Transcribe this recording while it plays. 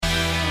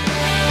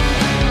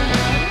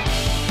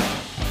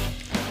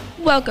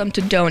Welcome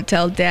to Don't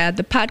Tell Dad,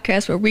 the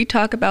podcast where we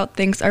talk about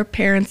things our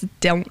parents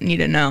don't need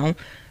to know.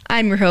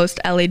 I'm your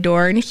host, Ellie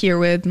Dorn, here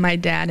with my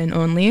dad and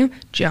only,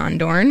 John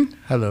Dorn.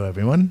 Hello,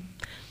 everyone.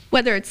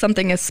 Whether it's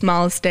something as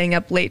small as staying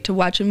up late to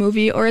watch a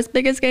movie or as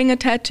big as getting a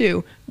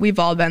tattoo, we've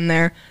all been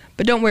there.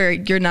 But don't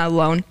worry, you're not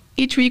alone.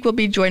 Each week we'll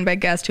be joined by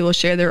guests who will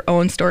share their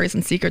own stories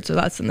and secrets with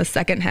us in the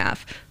second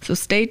half. So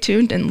stay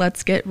tuned and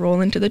let's get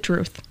rolling to the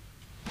truth.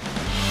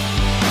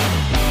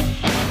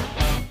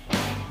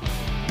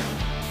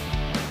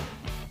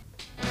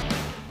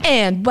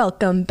 And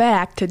welcome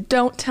back to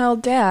Don't Tell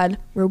Dad,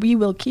 where we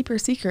will keep your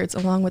secrets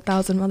along with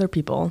 1,000 other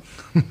people.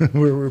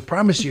 We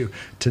promise you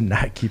to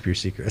not keep your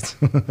secrets.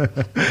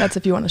 That's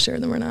if you want to share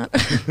them or not.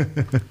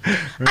 Right.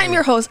 I'm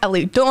your host,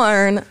 Ellie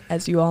Dorn.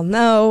 As you all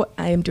know,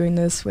 I am doing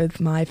this with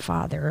my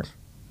father,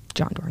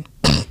 John Dorn.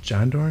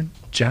 John Dorn,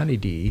 Johnny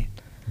D,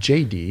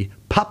 JD,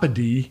 Papa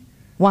D.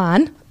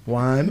 Juan.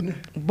 You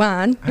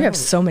have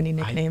so many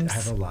nicknames. I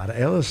have a lot of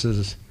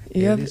aliases.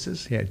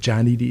 Yeah,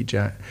 Johnny D,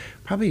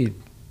 probably...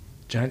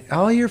 Johnny,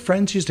 all your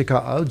friends used to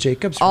call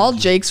Jacob's friends. All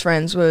Jake's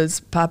friends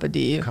was Papa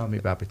D. Call me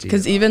Papa D.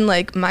 Because even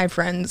like my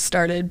friends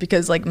started,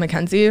 because like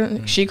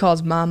Mackenzie, she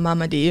calls Mom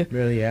Mama D.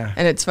 Really, yeah.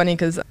 And it's funny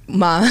because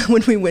Mom,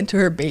 when we went to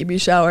her baby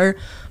shower,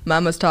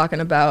 Mom was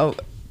talking about,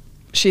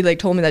 she like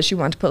told me that she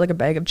wanted to put like a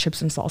bag of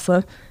chips and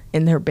salsa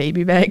in her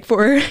baby bag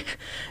for her.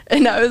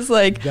 And I was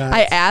like,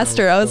 I asked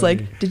her, I was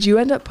like, did you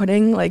end up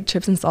putting like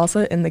chips and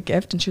salsa in the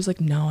gift? And she was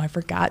like, no, I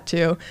forgot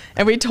to.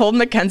 And we told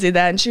Mackenzie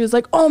that and she was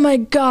like, oh my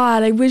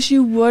God, I wish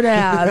you would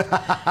have.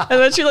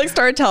 And then she like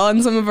started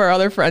telling some of our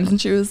other friends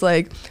and she was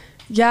like,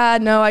 yeah,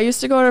 no, I used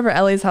to go over to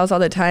Ellie's house all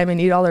the time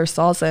and eat all their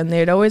salsa, and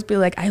they'd always be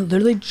like, I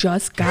literally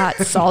just got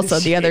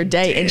salsa the other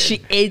day, and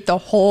she ate the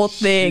whole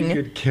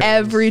thing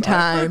every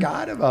time. I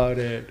forgot about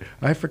it.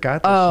 I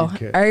forgot that she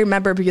could. I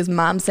remember because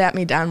Mom sat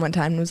me down one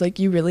time and was like,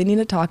 you really need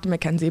to talk to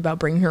Mackenzie about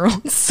bringing her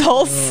own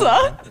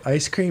salsa.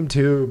 Ice cream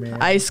too,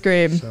 man. Ice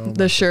cream. So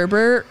the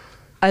sherbet.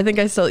 I think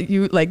there's a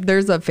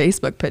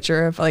Facebook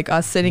picture of like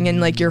us sitting in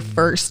like your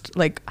first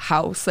like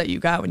house that you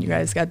got when you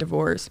guys got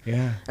divorced.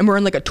 Yeah. And we're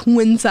in like a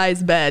twin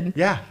size bed.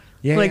 Yeah.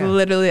 Yeah. Like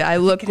literally I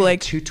look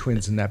like two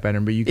twins in that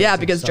bedroom, but you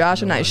because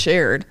Josh and I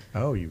shared.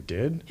 Oh, you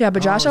did? Yeah,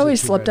 but Josh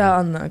always slept out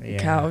on the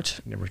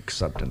couch. He never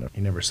slept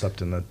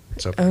in the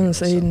sofa. I was gonna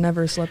say he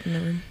never slept in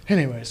the room.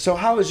 Anyway, so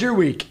how was your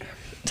week?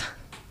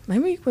 My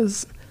week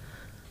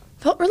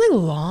felt really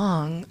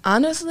long.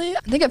 Honestly, I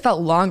think it felt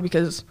long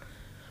because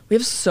we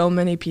have so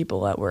many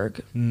people at work.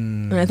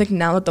 And I think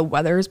now that the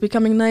weather is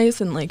becoming nice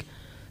and like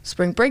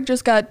spring break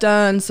just got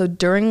done. So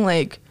during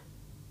like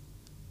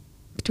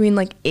between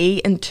like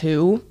 8 and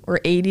 2 or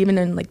 8 even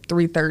and like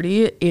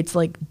 3:30, it's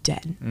like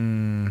dead.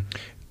 And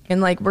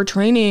like we're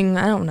training,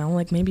 I don't know,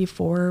 like maybe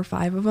 4 or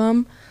 5 of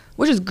them,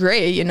 which is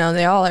great. You know,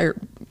 they all are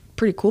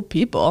pretty cool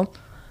people.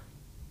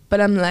 But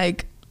I'm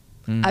like,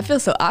 I feel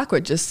so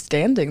awkward just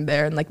standing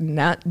there and like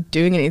not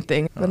doing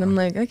anything. But I'm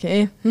like,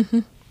 okay.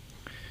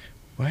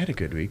 Well, I had a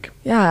good week.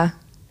 Yeah.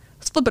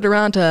 Let's flip it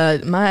around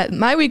to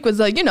my week was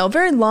like,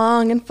 very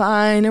long and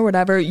fine or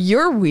whatever.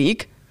 Your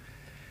week.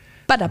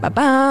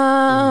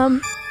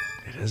 Ba-da-ba-bam.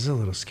 It is a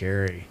little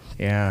scary.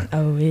 Yeah.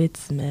 Oh,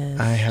 it's a mess.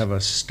 I have a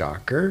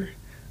stalker.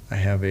 I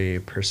have a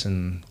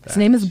person. His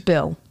name is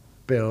Bill.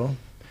 Bill.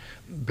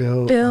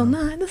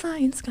 Nye the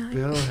Science Guy.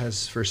 Bill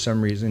has, for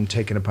some reason,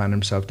 taken upon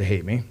himself to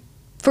hate me.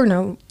 For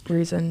no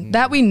reason.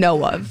 That we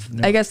know of.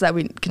 No. I guess that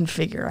we can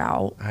figure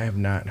out. I have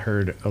not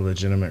heard a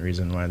legitimate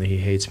reason why he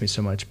hates me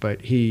so much, but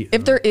he...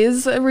 If there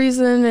is a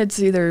reason, it's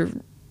either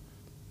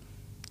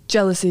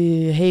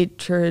jealousy,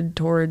 hatred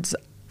towards...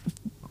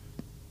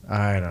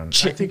 I don't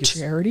know. I think it's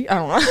charity? I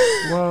don't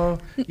know.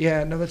 Well,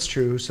 yeah, no, that's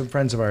true. Some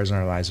friends of ours in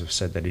our lives have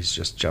said that he's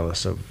just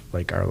jealous of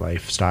like our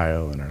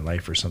lifestyle and our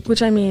life or something.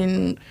 Which, I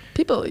mean,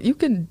 people, you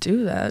can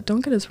do that.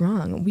 Don't get us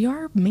wrong. We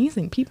are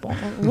amazing people.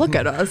 Look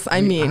at us. I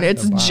mean,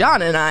 it's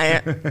John and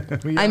I.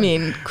 I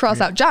mean,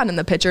 cross out John in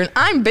the picture, and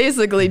I'm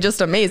basically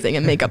just amazing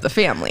and make up the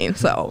family.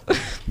 So.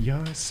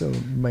 You're so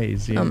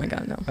amazing. Oh my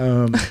God,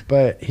 no.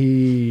 But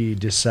he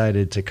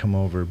decided to come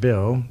over,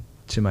 Bill,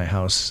 to my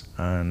house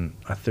on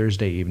a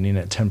Thursday evening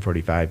at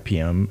 10:45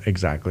 p.m.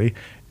 exactly,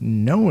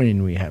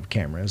 knowing we have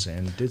cameras,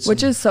 and did some...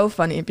 Which is so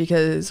funny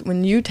because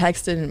when you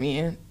texted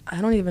me,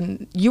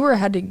 you were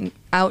heading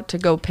out to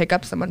go pick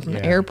up someone from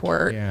the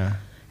airport. Yeah.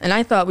 And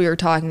I thought we were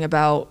talking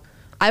about,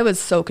 I was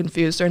so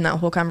confused during that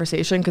whole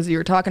conversation because you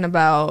were talking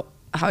about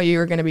how you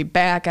were going to be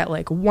back at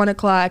like 1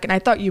 o'clock. And I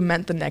thought you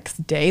meant the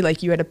next day,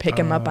 like you had to pick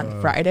him up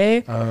on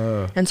Friday.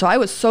 And so I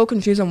was so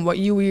confused on what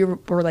you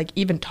were like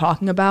even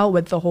talking about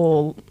with the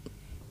whole...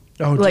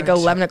 like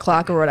 11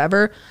 o'clock or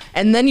whatever.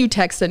 And then you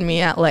texted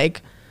me at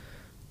like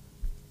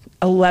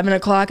 11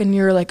 o'clock and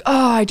you were like,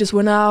 oh, I just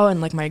went out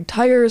and like my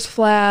tire's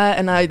flat.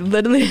 And I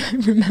literally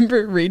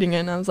remember reading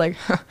it and I was like,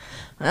 huh,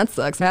 that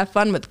sucks. Have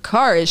fun with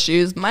car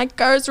issues. My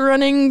car's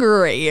running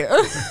great.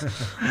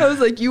 I was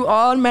like, you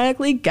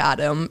automatically got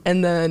him.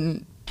 And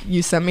then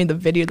you sent me the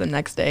video the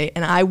next day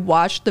and I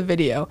watched the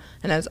video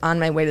and I was on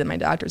my way to my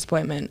doctor's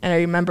appointment. And I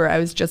remember I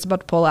was just about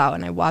to pull out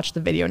and I watched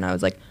the video and I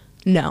was like,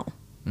 no.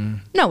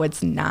 No,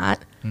 it's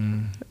not.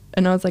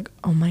 And I was like,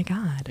 oh my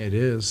God. It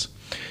is.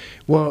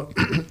 Well,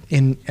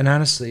 and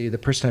honestly, the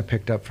person I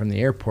picked up from the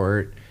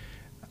airport,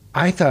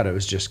 I thought it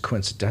was just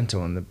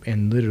coincidental,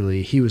 and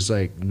literally he was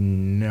like,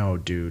 no,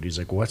 dude. He's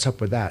like, what's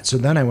up with that? So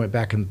then I went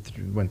back and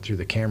went through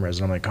the cameras,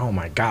 and I'm like, oh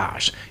my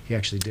gosh, he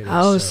actually did it.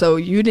 Oh, so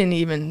you didn't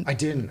even... I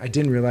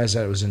didn't realize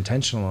that it was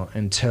intentional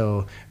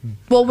until...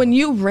 Well, when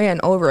you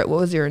ran over it, what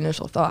was your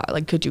initial thought?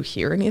 Like, could you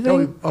hear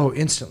anything? Oh,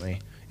 instantly.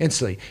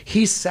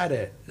 He said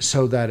it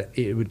so that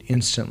it would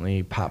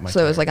instantly pop my So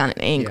tire. it was like on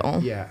an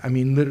angle. Yeah. I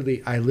mean,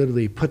 I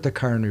literally put the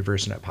car in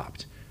reverse and it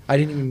popped. I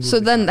didn't even move. So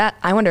then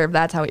I wonder if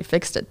that's how he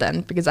fixed it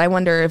then, because I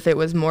wonder if it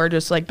was more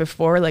just like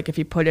before, like if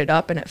he put it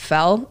up and it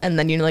fell, and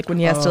then like when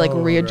he has to like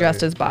readjust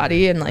his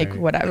body and like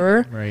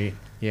whatever. Right.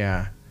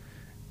 Yeah.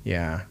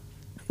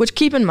 Which,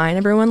 keep in mind,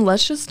 everyone,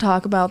 let's just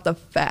talk about the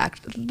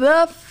fact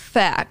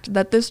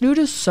that this dude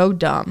is so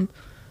dumb,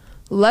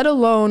 let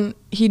alone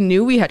he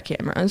knew we had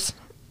cameras,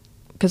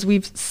 because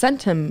we've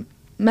sent him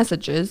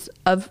messages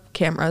of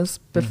cameras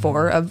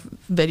before, of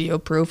video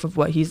proof of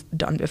what he's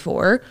done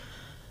before.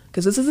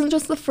 Because this isn't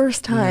just the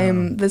first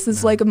time. This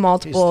is like a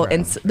multiple.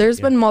 There's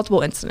been multiple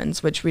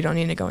incidents, which we don't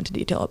need to go into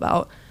detail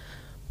about.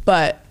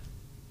 But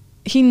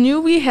he knew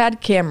we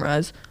had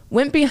cameras,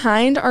 went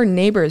behind our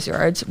neighbor's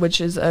yards, which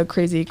is a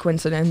crazy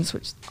coincidence,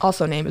 which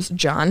also name is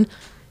John.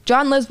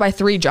 John lives by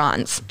 3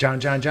 Johns.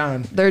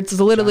 John. There's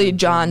literally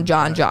John.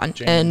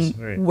 James, And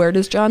right. where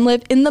does John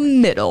live? In the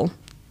middle.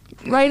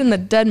 Right in the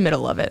dead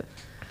middle of it.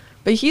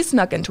 But he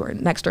snuck into our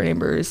next door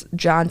neighbor's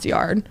John's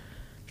yard,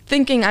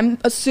 I'm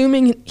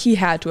assuming he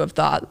had to have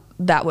thought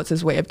that was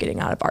his way of getting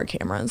out of our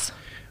cameras.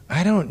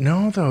 I don't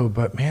know though,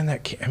 but man,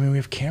 we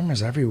have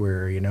cameras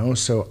everywhere,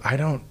 so I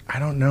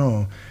don't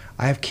know.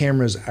 I have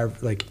cameras,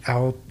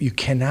 you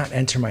cannot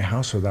enter my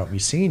house without me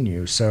seeing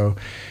you. So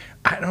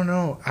I don't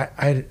know.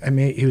 I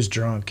mean, he was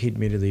drunk. He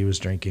admitted he was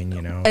drinking,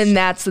 And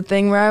that's the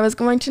thing where I was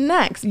going to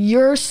next.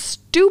 You're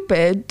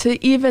stupid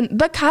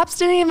the cops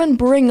didn't even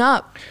bring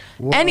up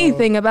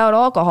anything about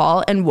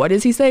alcohol. And what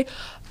does he say?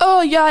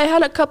 Oh yeah, I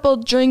had a couple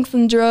drinks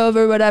and drove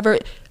or whatever.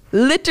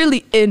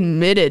 Literally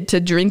admitted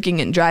to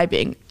drinking and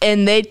driving.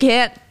 And they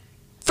can't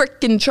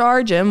freaking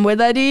charge him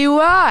with a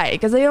DUI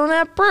because they don't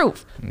have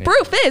proof. Yeah.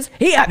 Proof is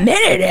he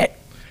admitted it.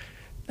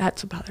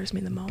 That's what bothers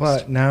me the most.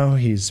 But now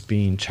he's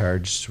being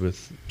charged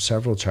with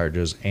several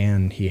charges,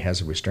 and he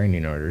has a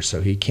restraining order,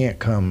 so he can't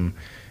come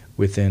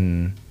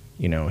within,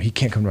 he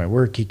can't come to my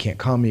work, he can't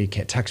call me, he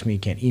can't text me, he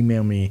can't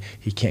email me,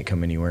 he can't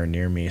come anywhere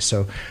near me.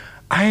 So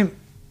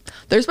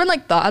there's been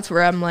like thoughts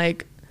where I'm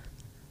like,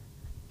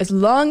 as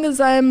long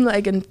as I'm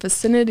like in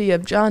vicinity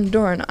of John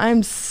Dorn,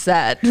 I'm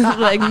set.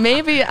 Like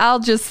maybe I'll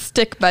just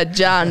stick by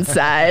John's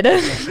side.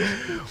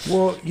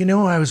 Well,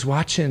 I was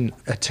watching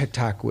a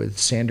TikTok with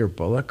Sandra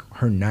Bullock,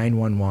 her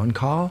 911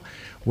 call,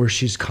 where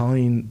she's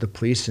calling the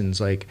police and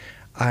is like,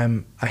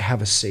 I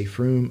have a safe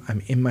room.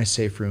 I'm in my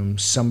safe room.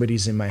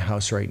 Somebody's in my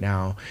house right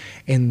now.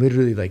 And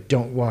literally like,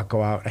 don't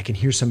go out. I can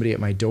hear somebody at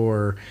my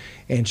door.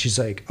 And she's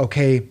like,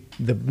 okay,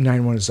 the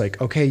 911 is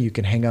like, okay, you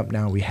can hang up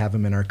now. We have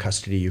him in our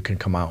custody. You can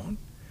come out.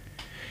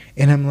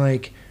 And I'm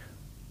like,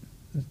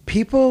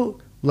 people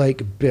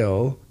like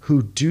Bill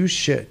who do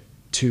shit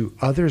to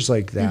others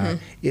like that,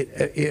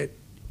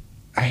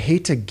 I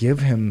hate to give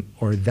him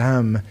or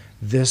them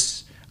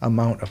this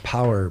amount of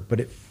power, but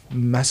it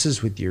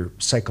messes with your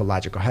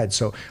psychological head.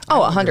 So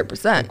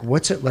 100%. Like,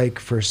 what's it like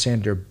for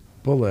Sandra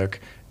Bullock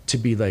to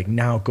be like,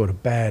 now go to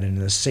bed in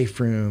a safe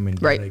room and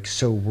be like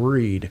so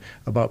worried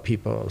about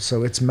people?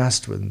 So it's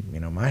messed with,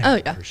 my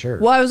head for sure.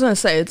 Well, I was going to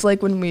say, it's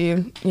like when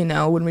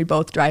we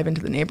both drive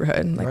into the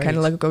neighborhood, like kind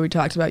of like what we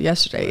talked about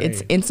yesterday.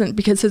 It's instant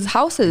because his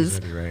house is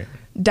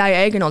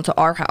diagonal to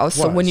our house.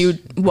 So when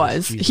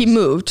he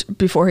moved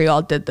before he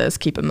all did this,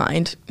 keep in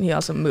mind, he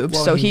also moved.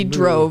 Well, so he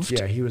drove.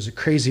 Yeah, he was a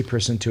crazy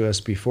person to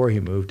us before he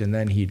moved, and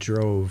then he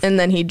drove. And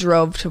then he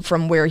drove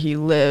from where he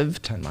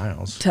lived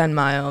 10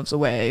 miles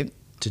away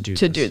to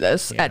do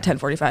this yeah. at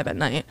 10:45 at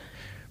night.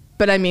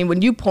 But I mean,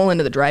 when you pull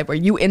into the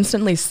driveway, you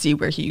instantly see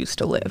where he used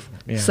to live.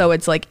 Yeah. So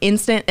it's like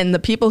instant. And the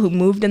people who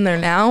moved in there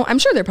now, I'm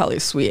sure they're probably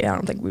sweet. I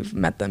don't think we've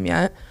met them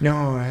yet.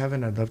 No, I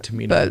haven't. I'd love to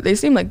meet them. But they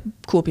seem like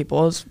cool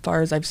people as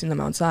far as I've seen them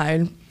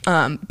outside.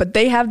 But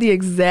they have the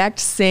exact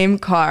same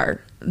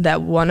car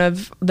that one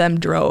of them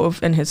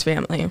drove in his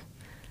family.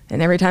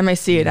 And every time I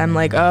see it, I'm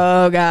like,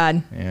 oh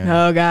God,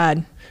 oh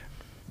God.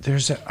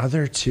 There's the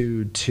other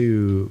two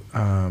too,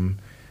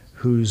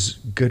 who's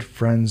good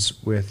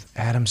friends with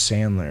Adam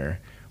Sandler.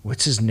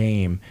 What's his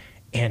name?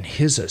 And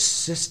his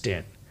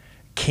assistant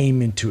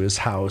came into his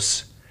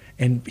house,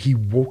 and he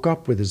woke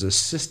up with his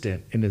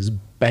assistant in his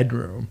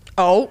bedroom.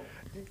 Oh.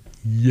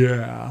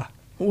 Yeah.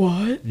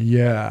 What?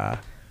 Yeah.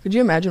 Could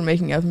you imagine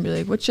waking up and be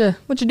like, what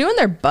you doing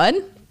there, bud?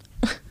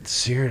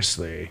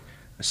 Seriously.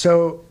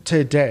 So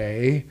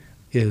today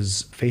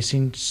is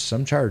facing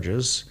some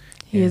charges.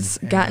 He's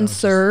gotten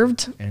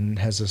served. And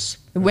has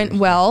it went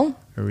well.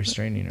 A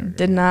restraining order.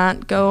 Did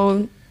not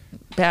go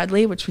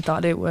badly, which we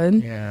thought it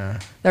would. Yeah.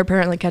 They're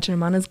apparently catching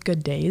him on his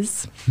good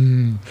days.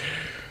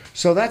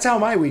 So that's how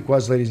my week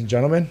was, ladies and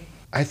gentlemen.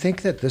 I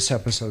think that this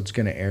episode's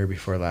going to air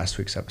before last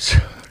week's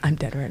episode. I'm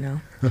dead right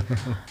now.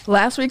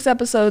 Last week's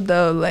episode,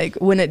 though, like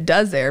when it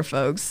does air,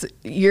 folks,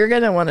 you're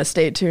going to want to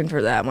stay tuned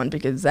for that one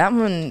because that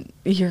one,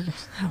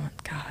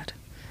 God.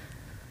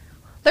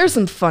 There's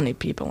some funny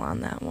people on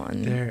that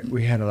one.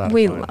 We had a lot of fun.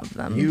 We love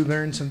them. You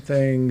learned some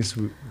things.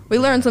 We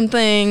learned some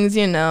things,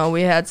 you know.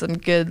 We had some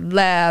good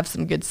laughs,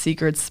 some good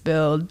secrets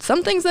spilled.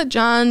 Some things that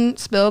John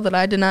spilled that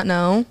I did not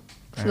know.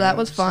 So that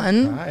was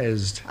fun.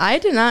 Surprised. I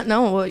did not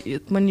know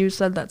when you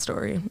said that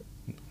story.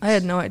 I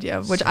had no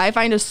idea, which I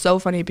find is so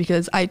funny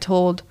because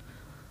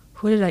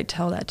who did I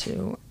tell that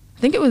to? I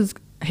think it was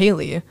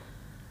Haley.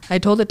 I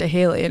told it to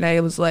Haley and I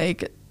was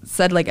like,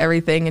 said like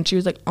everything and she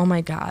was like, oh my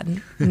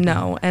God,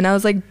 no. And I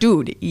was like,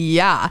 dude,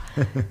 yeah.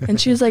 And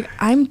she was like,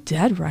 I'm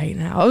dead right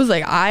now. I was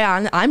like,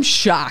 I'm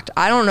shocked.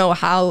 I don't know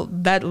how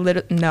that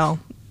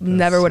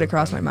never would have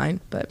crossed my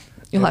mind, but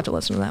you'll have to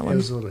listen to that one. It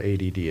was a little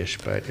ADD-ish,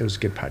 but it was a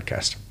good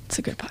podcast. It's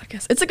a good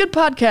podcast. It's a good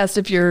podcast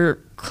if you're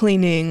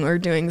cleaning or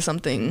doing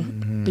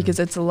something because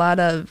it's a lot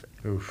of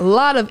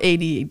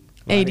ADHD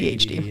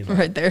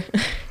right there.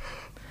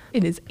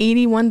 It is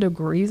 81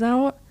 degrees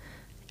out.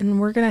 And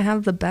we're going to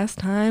have the best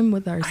time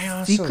with our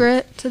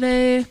secret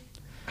today.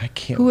 I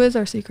can't. Who is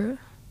our secret?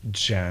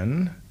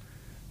 Jen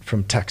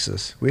from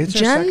Texas.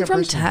 Jen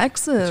from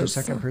Texas. It's our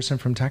second person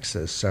from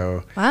Texas.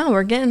 So wow,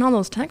 we're getting all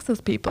those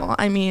Texas people.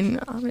 I mean,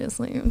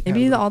 obviously.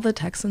 Maybe all the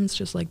Texans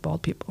just like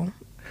bald people.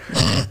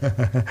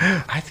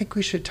 I think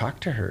we should talk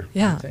to her.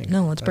 Yeah.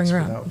 Let's bring her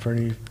up. Without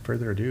any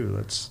further ado,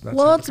 let's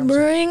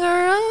bring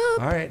her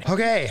up. All right.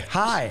 Okay.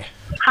 Hi.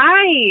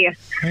 Hi.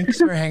 Thanks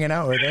for hanging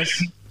out with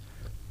us.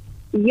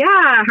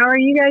 Yeah, how are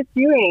you guys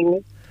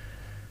doing?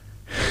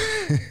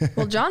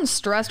 Well, John's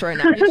stressed right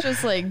now. He's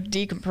just like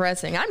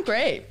decompressing. I'm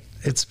great.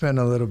 It's been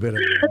a little bit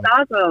of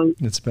That's awesome.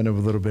 It's been a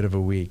little bit of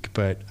a week,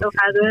 but still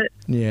has it?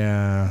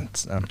 Yeah.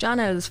 John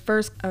had his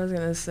first, I was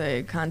going to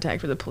say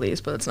contact with the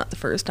police, but it's not the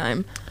first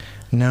time.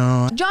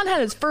 No. John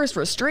had his first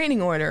restraining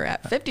order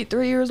at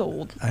 53 years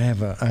old. I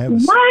have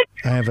What?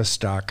 I have a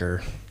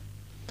stalker.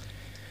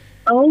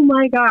 Oh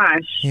my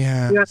gosh.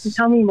 Yeah. You have to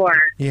tell me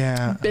more.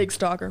 Yeah. Big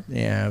stalker.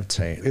 Yeah, I would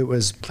say it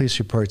was police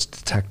reports,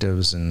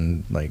 detectives,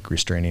 and like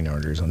restraining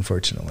orders,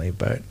 unfortunately.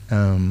 But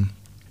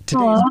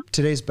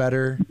today's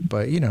better.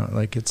 But you know,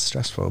 like it's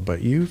stressful.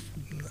 But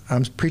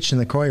I'm preaching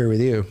the choir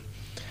with you.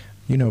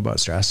 You know about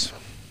stress.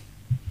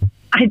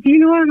 I do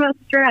know about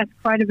stress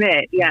quite a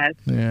bit. Yes.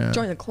 Yeah.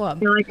 Join the club. I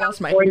feel like I'm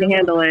going to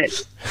handle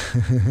it.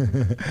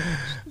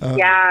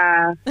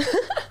 Yeah.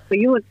 But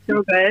you look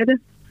so good.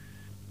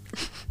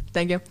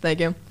 Thank you.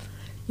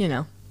 You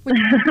know,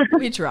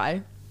 we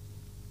try.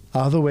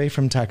 All the way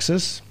from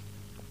Texas?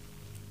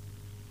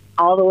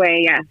 All the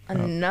way, yes.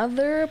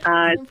 Another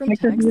person from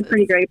Texas is a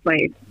pretty great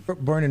place.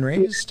 Born and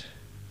raised?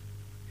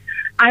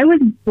 I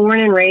was born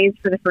and raised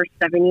for the first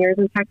 7 years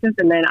in Texas,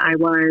 and then I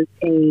was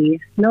a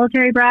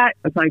military brat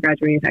until I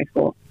graduated high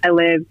school. I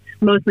lived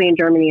mostly in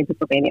Germany and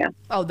Pennsylvania.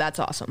 Oh, that's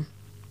awesome.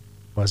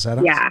 Was that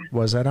awesome? Yeah.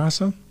 Was that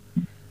awesome?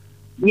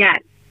 Yes,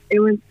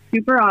 it was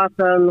super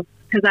awesome.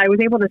 Because I was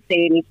able to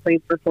stay in each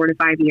place for 4 to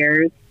 5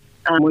 years,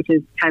 which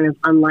is kind of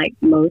unlike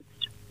most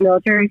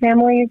military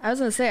families. I was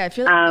going to say, I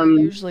feel like they're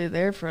usually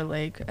there for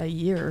like a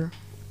year.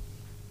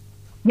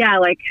 Yeah,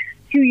 like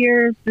 2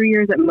 years, 3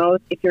 years at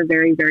most, if you're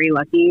very, very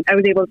lucky. I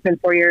was able to spend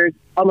 4 years,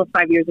 almost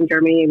 5 years in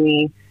Germany,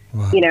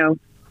 and you know,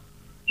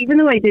 even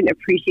though I didn't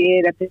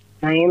appreciate it at the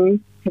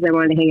time, because I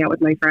wanted to hang out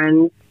with my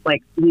friends,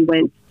 like we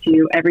went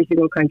to every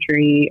single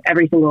country,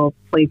 every single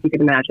place you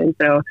could imagine.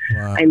 So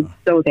I'm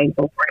so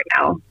thankful for it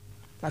now.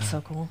 That's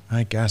so cool.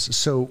 I guess.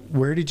 So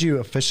where did you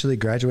officially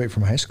graduate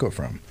from high school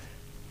from?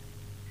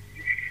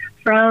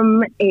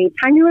 From a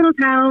tiny little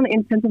town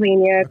in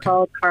Pennsylvania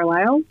called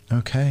Carlisle.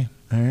 Okay.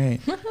 All right.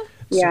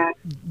 Yeah.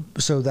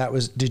 So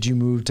did you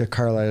move to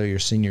Carlisle your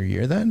senior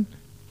year then?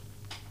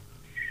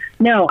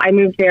 No, I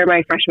moved there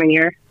my freshman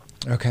year.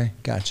 Okay.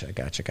 Gotcha.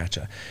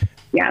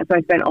 Yeah, so I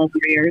spent all 3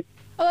 years.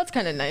 Oh, that's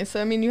kind of nice.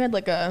 I mean, you had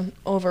like a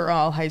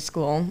overall high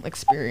school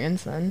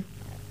experience then.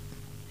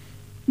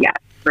 Yeah,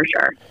 for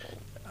sure.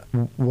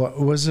 What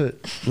was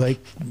it like?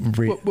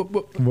 What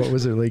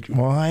was it like?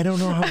 Well, I don't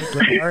know how.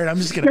 All right, I'm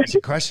just going to ask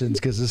you questions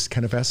because this is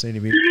kind of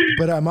fascinating me.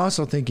 But I'm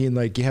also thinking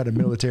like you had a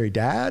military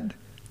dad?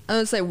 I was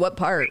going to say what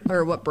part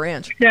or what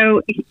branch?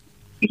 So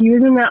he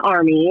was in the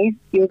Army.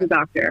 He was a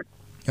doctor.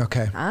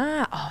 Okay.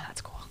 Oh,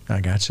 that's cool.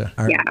 I gotcha.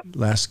 Our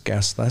last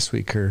guest last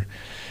week, her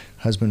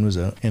husband was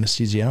an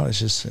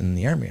anesthesiologist in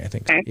the Army, I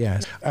think. Okay. Yeah.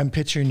 I'm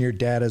picturing your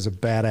dad as a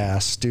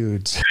badass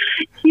dude.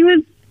 He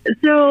was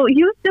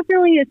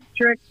definitely a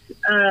strict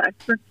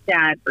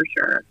dad for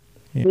sure.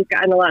 Yeah. He's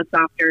gotten a lot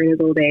softer in his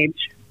old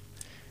age.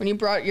 When you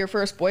brought your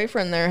first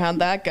boyfriend there, how'd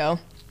that go?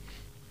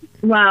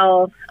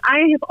 Well, I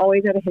have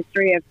always had a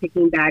history of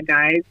picking bad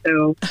guys,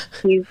 so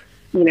he's,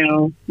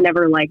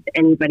 never liked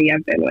anybody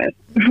I've been with.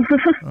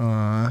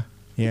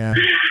 Yeah.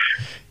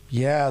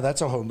 Yeah,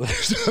 that's a whole other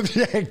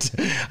subject.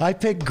 I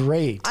picked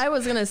great. I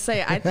was going to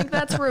say, I think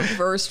that's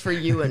reversed for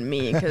you and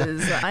me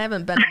because I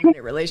haven't been in many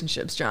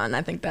relationships, John.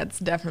 I think that's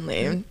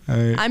definitely,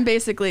 I'm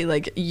basically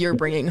like, you're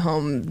bringing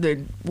home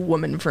the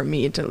woman for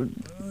me to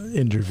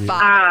interview.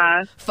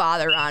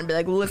 Father on. Be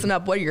like, listen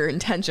up, what are your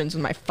intentions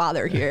with my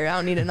father here? I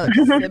don't need another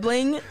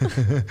sibling.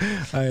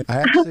 I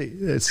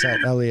actually set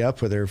Ellie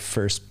up with her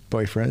first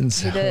boyfriend.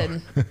 So.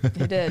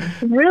 He did.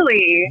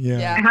 Really?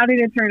 Yeah. How did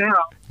it turn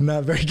out?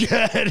 Not very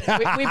good.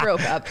 we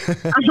broke up.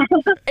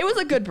 It was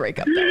a good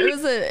breakup though.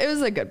 It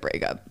was a good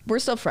breakup. We're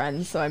still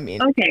friends, so I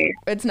mean, okay,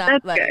 it's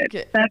not like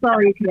good. That's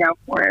all you can hope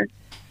for.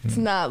 It's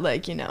not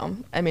like, you know,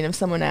 I mean, if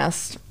someone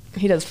asked,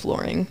 he does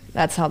flooring.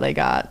 That's how they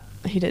got.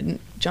 He did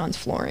John's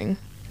flooring.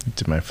 He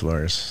did my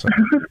floors. So.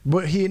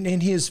 But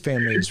his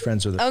family is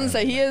friends with. I was gonna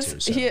say he is.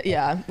 Too, so.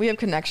 Yeah, we have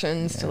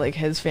connections to like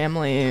his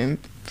family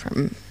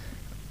from.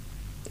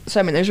 So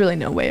I mean, there's really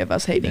no way of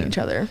us hating each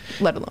other.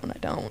 Let alone I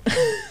don't.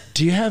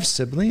 Do you have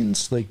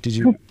siblings? Like, did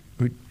you?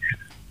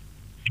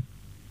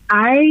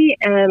 I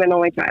am an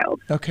only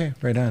child. Okay,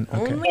 right on.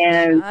 Okay.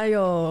 And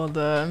child.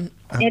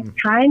 It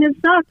kind of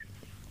sucks.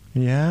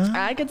 Yeah.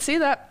 I could see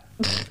that.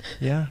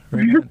 Yeah.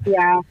 Right on.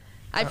 Yeah.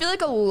 I feel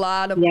like a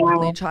lot of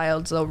only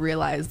childs will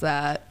realize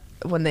that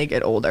when they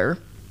get older.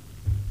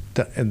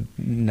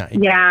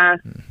 Yeah.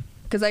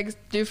 Because I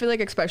do feel like,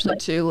 especially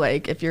too,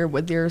 like if you're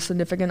with your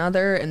significant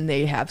other and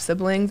they have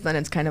siblings, then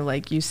it's kind of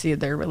like you see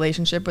their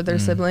relationship with their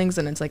siblings,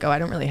 and it's like, oh, I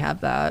don't really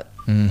have that.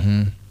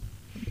 Mm-hmm.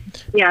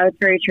 Yeah, that's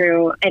very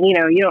true. And you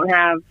know, you don't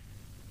have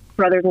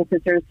brothers and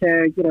sisters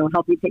to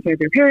help you take care of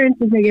your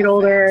parents as they get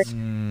older.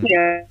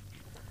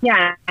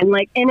 Yeah, and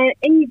like, and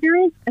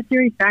there is a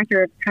serious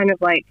factor of kind of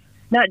like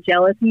not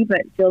jealousy, but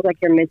it feels like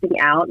you're missing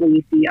out when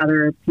you see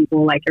other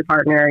people like your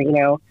partner,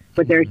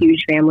 with their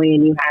huge family,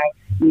 and you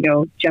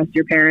have, just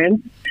your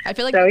parents. I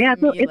feel like so. Yeah,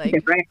 me, it's like,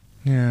 different.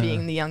 Yeah.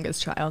 Being the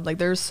youngest child, like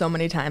there's so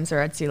many times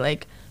where I'd see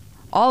like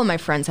all of my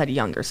friends had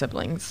younger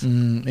siblings,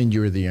 and you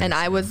were the youngest, and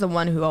I was the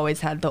one who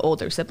always had the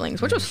older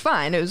siblings, which was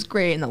fine. It was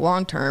great in the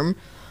long term,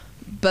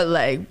 but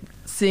like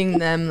seeing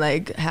them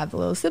like have the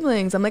little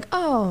siblings, I'm like,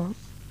 oh,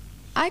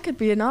 I could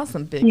be an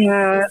awesome big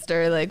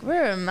sister. Like,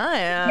 where am I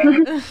at?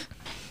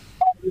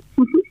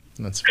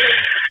 That's funny.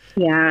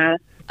 Yeah.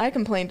 I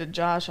complain to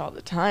Josh all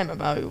the time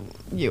about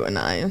you and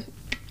I.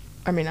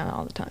 I mean, not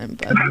all the time,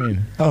 but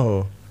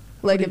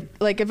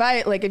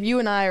if you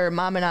and I or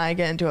Mom and I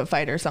get into a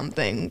fight or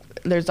something,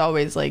 there's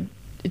always like,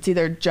 it's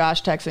either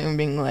Josh texting and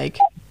being like,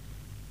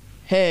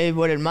 hey,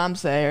 what did Mom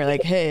say? Or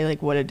like, hey,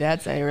 like, what did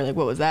Dad say? Or like,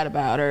 what was that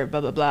about? Or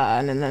blah, blah, blah.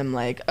 And then I'm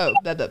like, oh,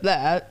 blah, blah,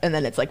 blah. And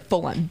then it's like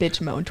full on bitch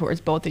mode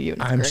towards both of you.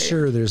 And I'm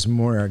sure there's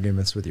more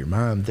arguments with your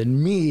mom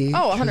than me.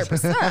 Oh,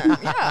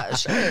 100%. Yeah,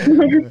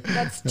 sure.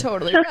 That's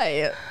totally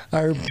right.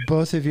 Are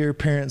both of your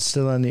parents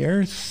still on the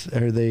earth?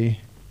 Are they?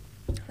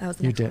 That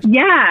was your dad?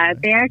 Yeah,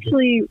 they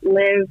actually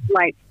live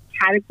like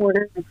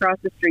catty-corner across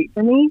the street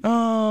from me.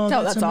 Oh,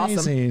 that's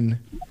amazing.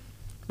 Awesome.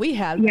 We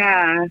had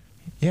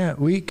Yeah,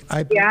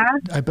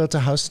 I built a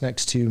house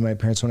next to my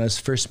parents when I was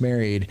first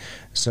married.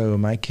 So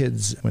my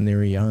kids, when they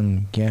were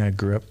young,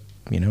 grew up,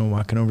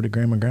 walking over to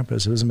Grandma and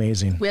Grandpa's. It was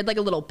amazing. We had like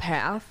a little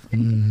path.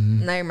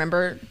 Mm-hmm. And I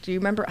remember, do you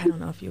remember? I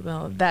don't know if you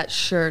will. That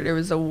shirt, it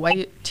was a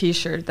white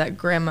T-shirt that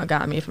Grandma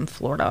got me from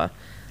Florida.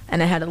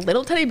 And it had a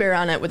little teddy bear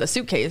on it with a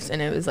suitcase.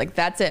 And it was like,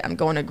 that's it. I'm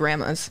going to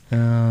Grandma's.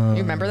 Oh,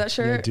 you remember that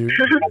shirt? Yeah,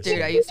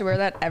 dude, I used to wear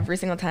that every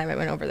single time I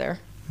went over there.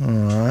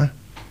 Aww.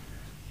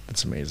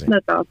 That's amazing.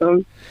 That's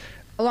awesome.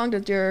 How long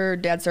did your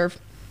dad serve?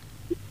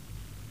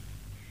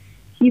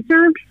 He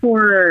served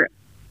for,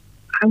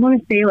 I want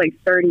to say like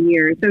 30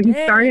 years. So he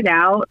started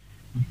out,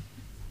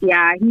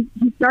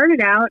 he started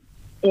out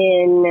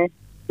in,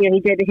 he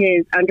did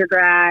his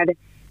undergrad,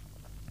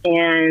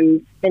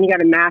 and then he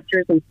got a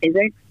master's in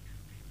physics.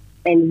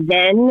 And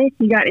then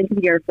he got into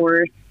the Air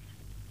Force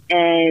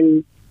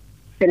and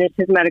finished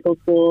his medical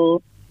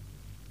school.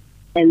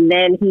 And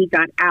then he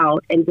got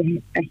out, and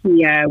he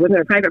was in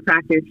a private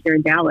practice here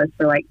in Dallas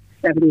for like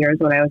 7 years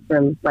when I was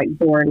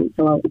born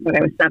till when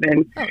I was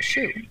 7. Oh,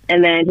 shoot.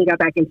 And then he got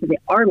back into the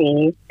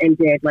Army and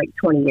did like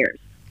 20 years.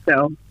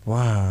 So.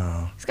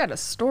 Wow. He's got a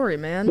story,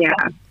 man. Yeah.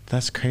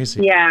 That's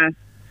crazy. Yeah.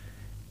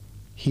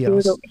 He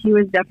was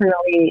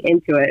definitely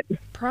into it.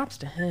 Props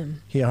to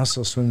him. He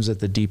also swims at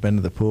the deep end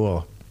of the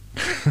pool.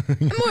 I'm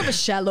more of a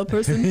shallow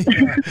person.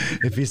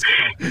 If he's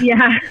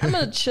I'm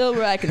gonna chill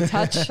where I can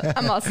touch.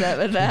 I'm all set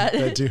with that.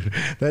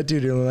 that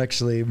dude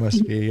intellectually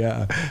must be.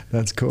 Yeah,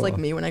 that's cool. It's like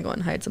me when I go on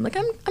hikes. I'm like,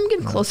 I'm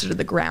getting closer to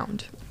the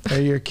ground.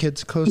 Are your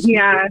kids close?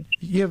 Yeah.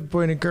 You have a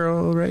boy and a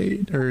girl,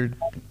 right? Or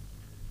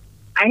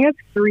I have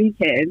 3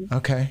 kids.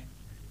 Okay.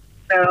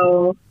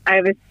 So I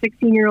have a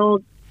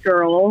 16-year-old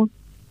girl,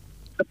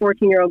 a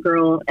 14-year-old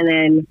girl, and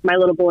then my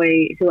little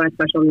boy who has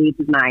special needs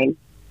is 9.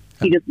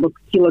 He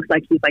looks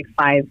like he's like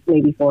 5,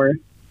 maybe 4.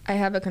 I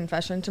have a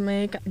confession to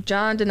make.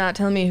 John did not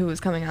tell me who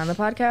was coming on the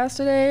podcast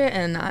today,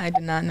 and I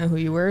did not know who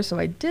you were, so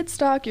I did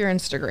stalk your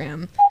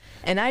Instagram.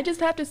 And I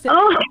just have to say,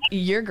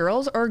 your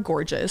girls are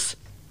gorgeous.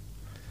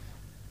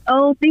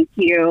 Oh, thank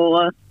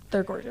you.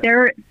 They're gorgeous.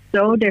 They're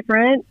so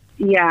different.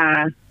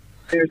 Yeah,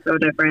 they're so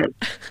different.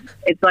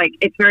 It's like,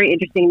 it's very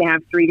interesting to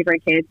have 3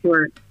 different kids who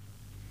are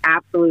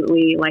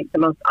absolutely like the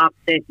most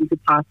opposite you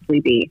could possibly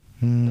be.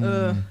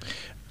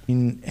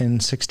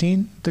 And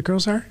 16, the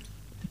girls are?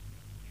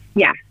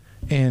 Yeah.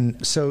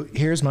 And so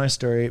here's my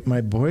story.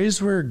 My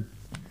boys were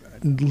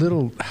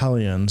little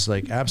hellions,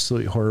 like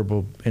absolutely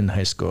horrible in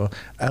high school.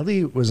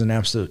 Ellie was an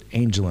absolute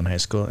angel in high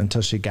school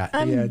until she got.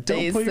 I'm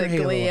don't put your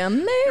halo.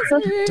 amazing.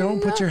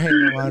 Don't put your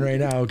halo on right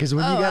now, because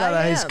when you got out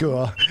of high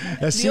school,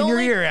 senior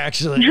year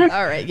actually.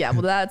 All right, yeah.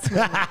 Well, that's when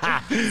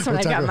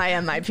I got my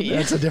MIP.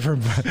 That's a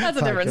different. That's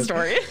a different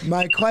story.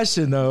 My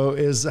question though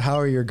is, how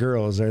are your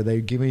girls? Are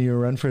they giving you a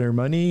run for their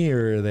money,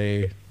 or are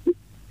they?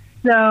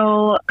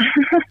 So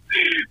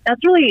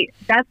that's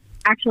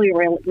actually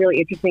really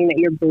interesting that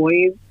your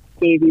boys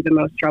gave you the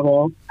most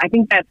trouble. I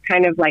think that's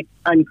kind of like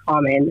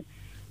uncommon.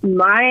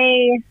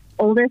 My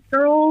oldest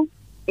girl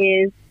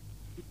is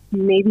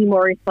maybe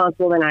more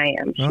responsible than I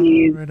am.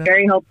 She's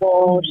very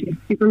helpful. She's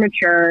super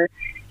mature.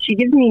 She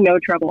gives me no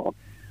trouble.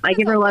 I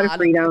give her a lot of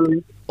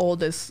freedom.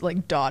 Oldest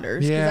like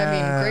daughters, because I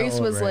mean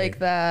Grace was like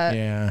that.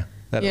 Yeah,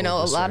 you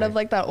know, a lot of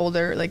like that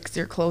older, like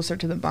you're closer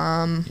to the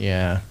mom.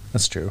 Yeah,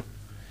 that's true.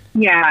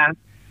 Yeah,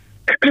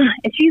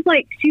 and she's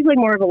like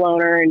more of a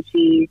loner, and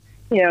she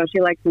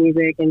likes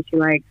music, and she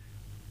likes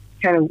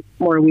kind of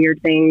more weird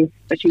things,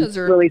 but she's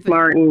really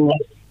smart. And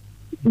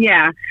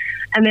yeah,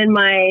 and then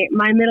my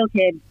middle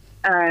kid,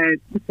 the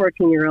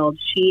 14-year-old,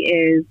 she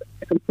is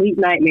a complete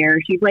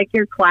nightmare. She's like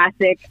your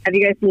classic. Have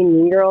you guys seen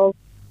Mean Girls?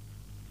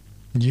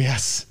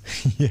 Yes.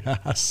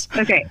 Yes.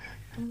 Okay.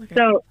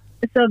 So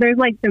there's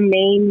like the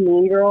main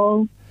Mean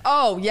Girl.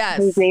 Oh, yes.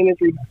 Whose name is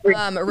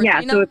Regina?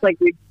 Yeah, so it's like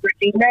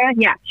Regina.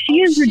 Yeah,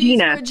 she is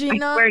Regina. I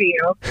swear to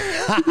you.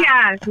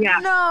 Yeah.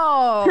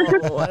 No.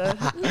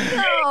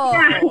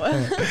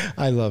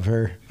 I love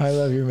her. I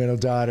love your middle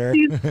daughter.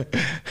 She's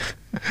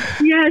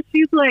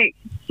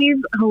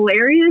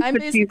hilarious. I'm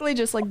basically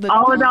just like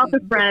all about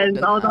the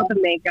friends, all about the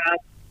makeup.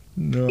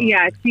 No.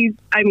 Yeah, she is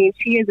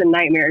a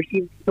nightmare.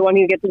 She's the one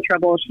who gets in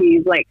trouble.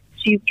 She's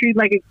treated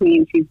like a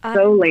queen. She's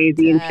so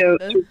lazy and so.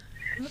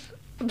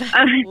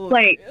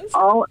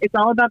 It's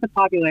all about the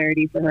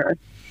popularity for her.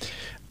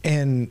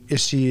 And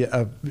is she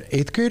a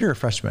 8th grade or a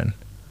freshman?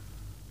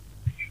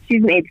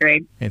 She's in 8th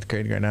grade. 8th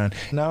grade right on.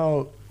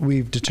 Now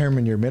we've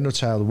determined your middle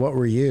child. What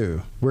were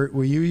you?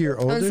 Were you your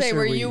oldest? I was say,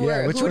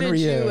 which one did were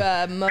you?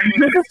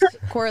 most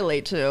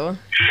correlate to?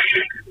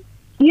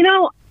 You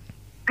know,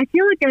 I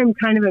feel like I'm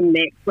kind of a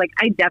mix. Like,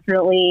 I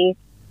definitely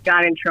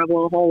got in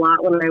trouble a whole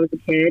lot when I was a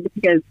kid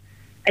because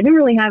I didn't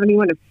really have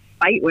anyone to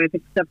fight with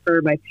except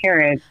for my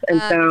parents.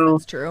 And so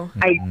that's true.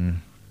 I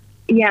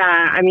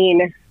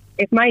mean,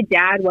 if my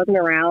dad wasn't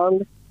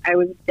around, I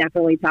was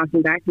definitely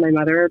talking back to my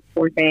mother,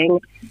 poor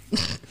thing.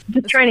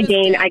 Just trying to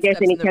gain, I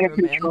guess, any kind of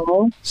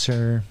control. Man.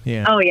 Sure.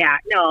 Yeah. Oh yeah.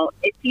 No,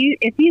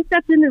 if he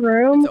stepped in the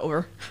room, it's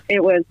over.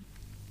 It was.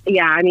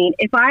 Yeah, I mean,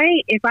 if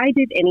I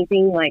did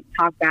anything like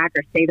talk back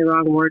or say the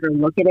wrong word or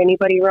look at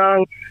anybody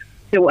wrong,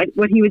 so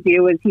what he would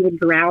do is he would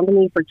ground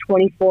me for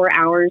 24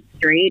 hours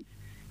straight,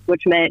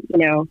 which meant,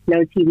 no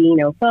TV,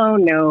 no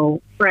phone,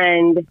 no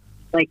friend,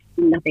 like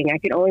nothing. I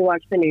could only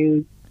watch the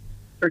news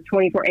for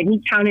 24, and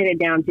he counted it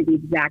down to the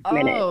exact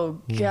minute.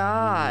 Oh,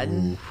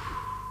 God.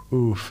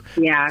 Oof.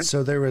 Yeah.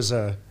 So there was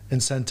a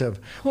incentive.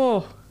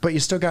 Oh. But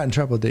you still got in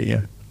trouble, didn't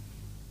you?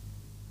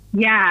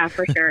 Yeah,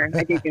 for sure.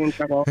 I did get in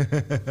trouble.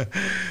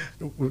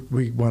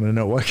 We want to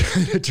know what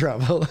kind of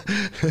trouble.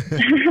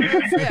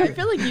 Yeah,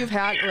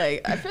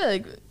 I feel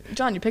like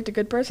John, you picked a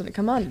good person to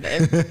come on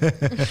today.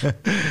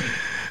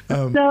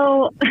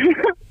 So,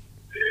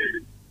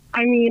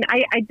 I mean,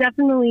 I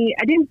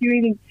didn't do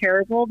anything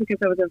terrible because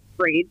I was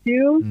afraid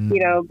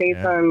to,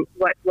 based on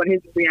what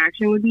his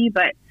reaction would be.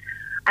 But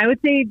I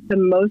would say the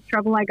most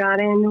trouble I got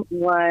in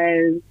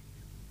was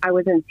I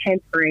was in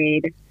 10th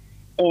grade,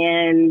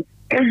 and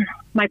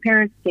my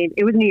parents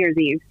it was New Year's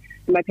Eve,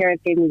 and my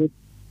parents gave me this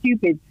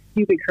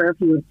stupid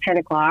curfew of 10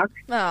 o'clock.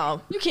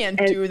 Oh, you can't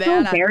do that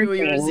on New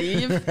Year's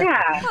Eve.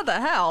 Yeah. What the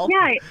hell?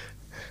 Yeah.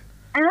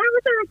 And I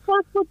was a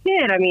responsible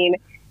kid. I mean,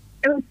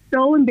 it was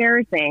so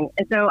embarrassing.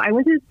 And so I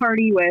went to this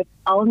party with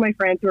all of my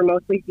friends who were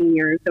mostly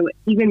seniors, so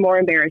even more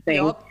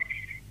embarrassing. Yep.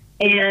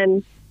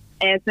 And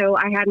so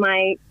I had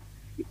my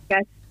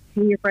best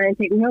senior friend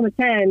take me home at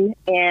 10,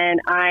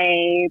 and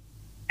I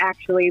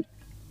actually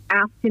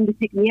asked him to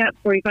pick me up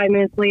 45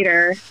 minutes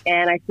later,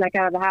 and I snuck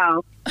out of the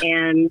house,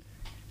 and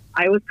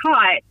I was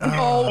caught.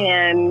 Oh.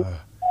 And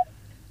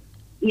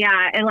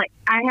yeah, and like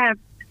I have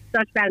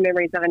such bad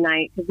memories of a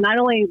night because not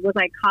only was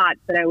I caught,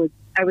 but I was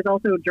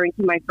also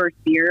drinking my first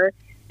beer,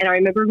 and I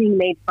remember being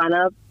made fun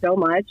of so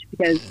much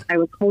because I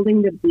was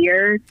holding the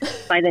beer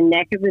by the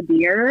neck of the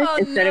beer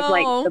instead of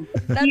like so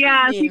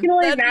you can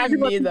only imagine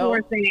what people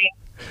were saying.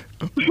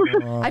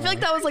 I feel like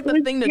that was like the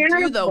thing to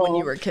do though when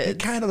you were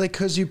kids. Kind of like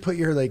because you put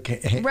your like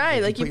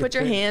you put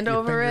your hand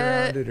over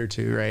it or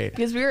two, right?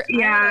 Because we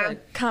had a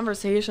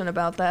conversation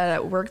about that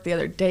at work the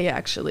other day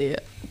actually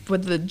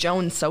with the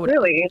Jones soda.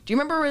 Really? Do you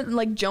remember when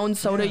like Jones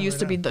soda used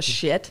to be the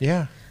shit?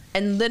 Yeah.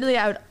 And literally,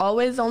 I would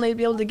always only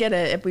be able to get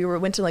it if we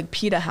went to like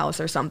Pita House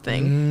or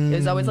something. It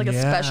was always like a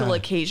special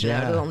occasion.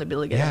 I would only be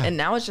able to get it. And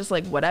now it's just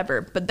like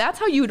whatever. But that's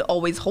how you would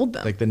always hold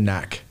them. Like the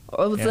neck.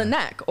 Or it was the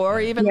neck. Or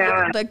even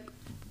like the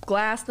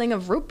glass thing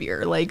of root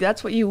beer. Like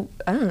that's what you,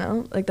 I don't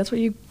know. Like that's what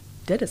you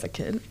did as a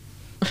kid.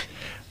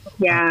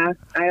 Yeah.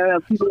 I don't know.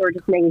 People were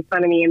just making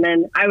fun of me. And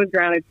then I was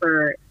grounded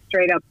for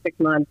straight up 6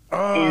 months.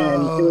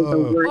 And it was the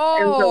worst.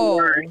 It was the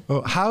worst.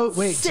 Oh, how?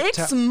 Wait.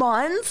 6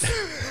 months?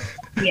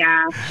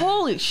 Yeah.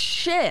 Holy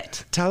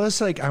shit. Tell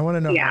us, like, I want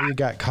to know how you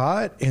got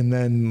caught, and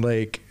then,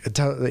 like,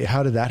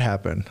 how did that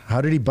happen? How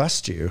did he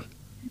bust you?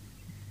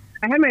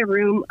 I had my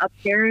room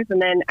upstairs,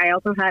 and then I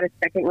also had a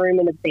second room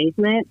in the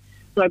basement.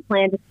 So I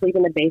planned to sleep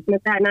in the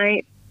basement that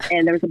night,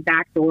 and there was a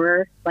back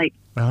door, like,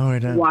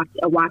 walkout.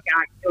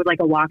 It was like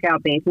a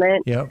walkout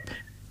basement. Yep.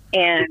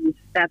 And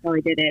that's how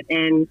I did it.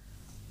 And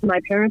my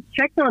parents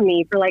checked on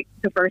me for, like,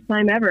 the first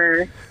time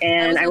ever,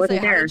 and I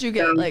wasn't there. How did you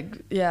get, like,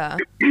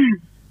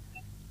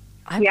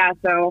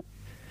 so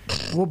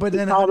but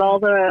then called all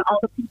the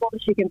people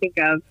that she can think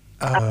of.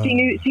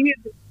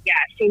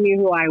 She knew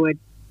who I would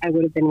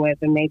have been with,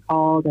 and they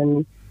called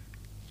and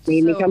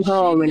made me come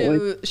home.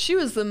 And she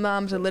was the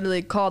mom to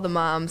literally call the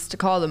moms to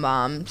call the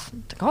moms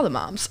to call the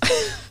moms.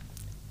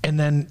 And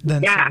then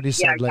somebody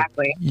said, like,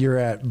 you're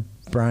at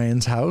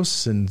Brian's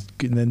house, and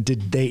then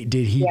did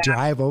he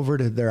drive over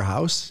to their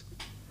house?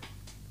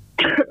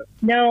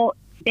 No,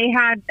 they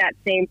had that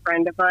same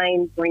friend of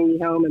mine bring me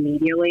home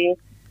immediately,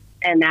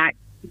 and that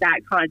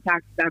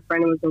contact, that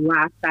friend was the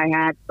last I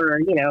had for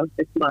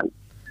 6 months.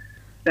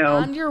 So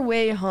on your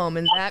way home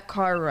in that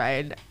car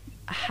ride,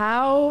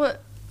 how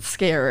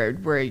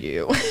scared were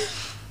you?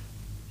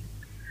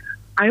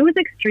 I was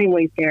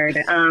extremely scared.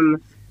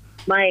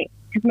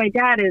 Because my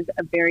dad is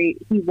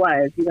he's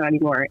not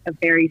anymore, a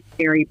very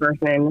scary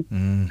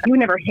person. He would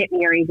never hit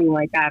me or anything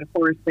like that, of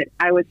course, but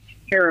I was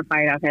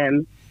terrified of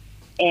him.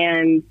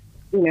 And,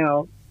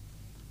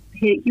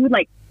 he would,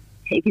 like,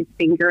 take his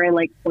finger and,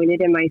 like, point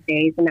it in my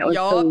face, and that was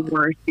the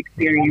worst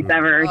experience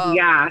ever.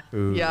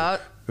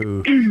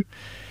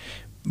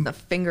 The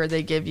finger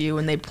they give you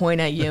when they point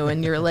at you,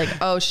 and you're like,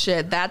 oh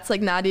shit, that's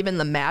like not even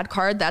the mad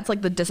card, that's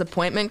like the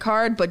disappointment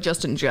card, but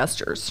just in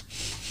gestures.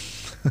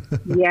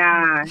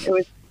 Yeah, it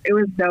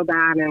was so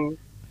bad. And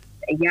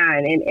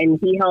and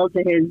he held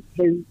to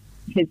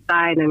his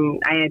side,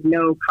 and I had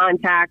no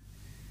contact,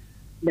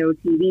 no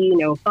TV,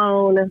 no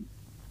phone.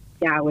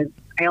 I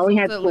only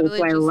had school,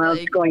 so I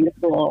loved going to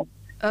school.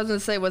 I was gonna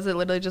say, was it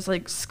literally just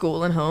like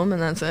school and home,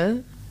 and that's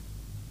it?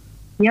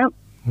 Yep.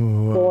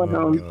 School and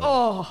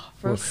home.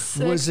 For 6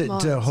 months. Was it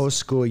the whole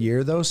school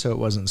year though? So it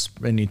wasn't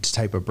any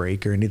type of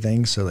break or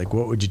anything. So like,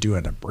 what would you do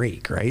on a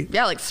break, right?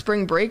 Yeah, like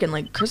spring break and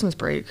like Christmas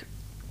break.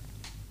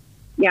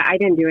 Yeah, I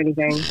didn't do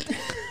anything.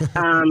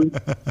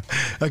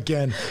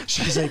 Again,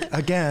 she's like,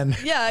 again.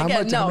 Yeah,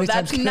 again. No,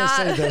 that's not.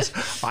 Say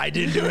this? I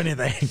didn't do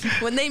anything.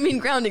 When they mean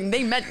grounding,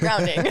 they meant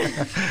grounding.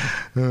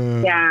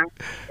 Yeah,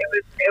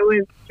 it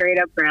was straight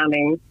up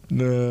grounding.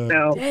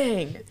 So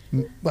dang.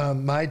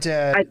 My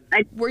dad.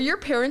 Were your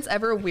parents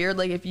ever weird?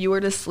 Like, if you were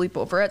to sleep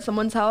over at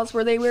someone's house,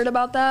 were they weird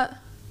about that?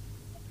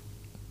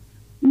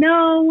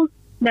 No.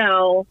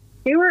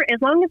 They were,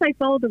 as long as I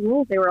followed the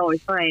rules, they were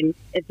always fine.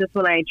 It's just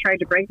when I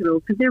tried to break the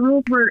rules, because their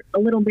rules were a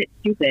little bit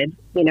stupid,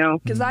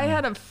 Because I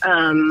had a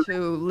friend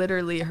who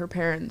literally, her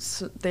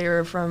parents, they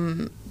were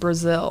from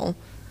Brazil.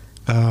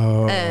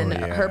 And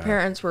her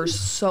parents were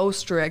so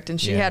strict, and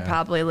she had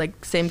probably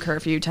like same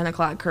curfew, 10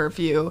 o'clock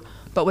curfew,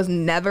 but was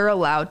never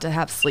allowed to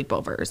have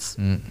sleepovers.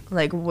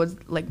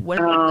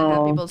 Wouldn't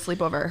let people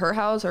sleep over at her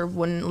house, or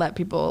wouldn't let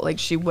people, like,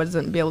 she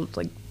wasn't be able to,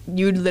 like,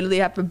 you'd literally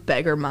have to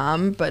beg her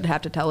mom, but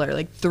have to tell her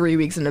like 3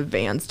 weeks in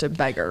advance to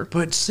beg her.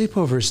 But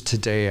sleepovers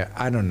today,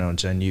 I don't know,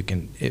 Jen, you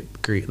can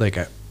agree, like,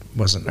 I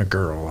wasn't a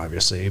girl,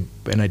 obviously,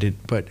 and I did,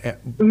 but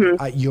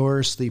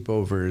your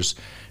sleepovers,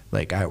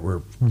 like,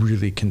 were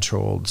really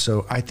controlled.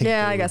 So I think,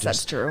 I guess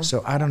that's true.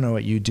 So I don't know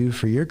what you do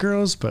for your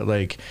girls, but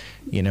like,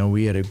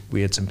 we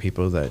had some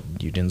people that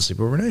you didn't sleep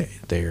overnight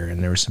there,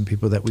 and there were some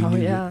people that we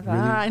knew.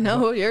 I know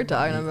who you're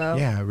talking about.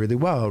 Yeah, really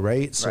well,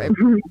 right? So, right.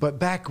 But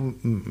back,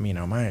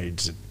 my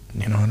age,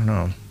 I don't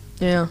know.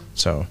 Yeah.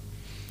 So,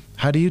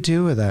 how do you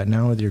deal with that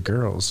now with your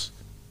girls?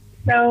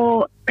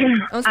 So,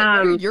 what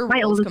are your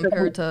rules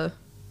compared to?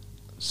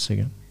 Say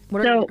again.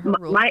 What are her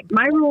rules?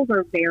 My rules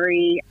are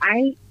very.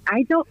 I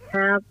don't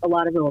have a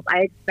lot of rules.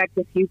 I expect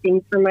a few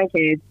things from my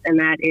kids, and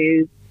that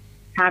is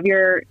have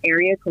your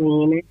area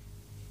clean,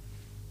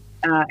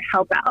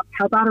 help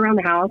out around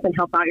the house, and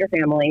help out your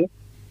family.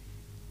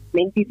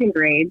 Make decent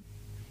grades,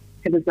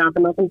 because it's not the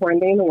most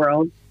important thing in the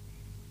world,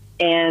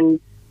 and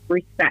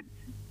respect.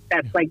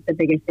 That's like the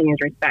biggest thing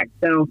is respect.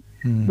 So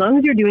as long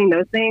as you're doing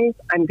those things,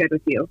 I'm good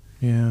with you.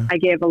 Yeah. I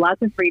give a lot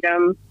of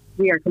freedom.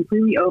 We are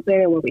completely open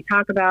in what we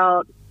talk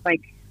about.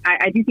 Like,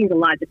 I do things a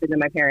lot different than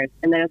my parents.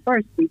 And then as far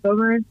as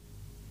sleepovers,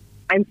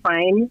 I'm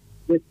fine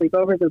with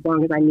sleepovers as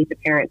long as I meet the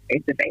parents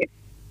face to face.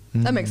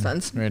 That makes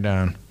sense. Right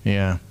on.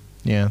 Yeah.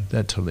 Yeah,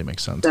 that totally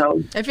makes sense.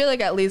 So I feel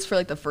like at least for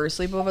like the first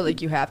sleepover,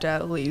 like you have to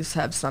at least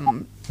have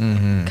some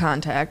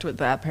contact with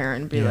that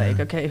parent and be like,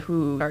 okay,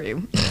 who are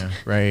you? Yeah,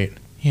 right.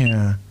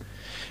 Yeah.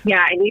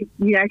 yeah, and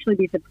you'd actually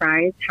be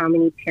surprised how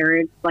many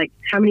parents, like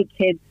how many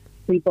kids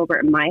sleep over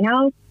at my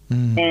house,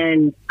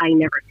 and I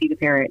never see the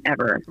parent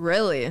ever.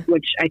 Really?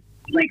 Which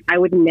I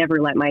would never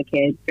let my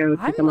kids go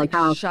to I'm someone's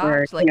like house shocked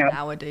where, like you know,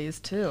 nowadays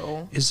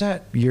too. Is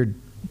that you're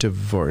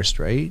divorced,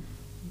 right?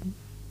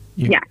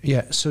 Yeah.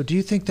 Yeah. So do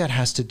you think that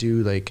has to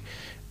do like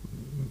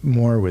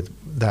more with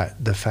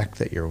the fact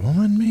that you're a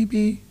woman,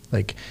 maybe?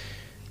 Like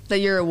That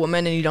you're a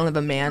woman and you don't have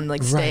a man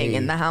like staying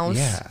in the house.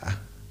 Yeah.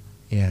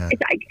 Yeah.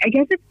 I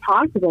guess it's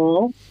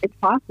possible. It's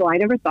possible. I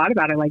never thought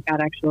about it like that,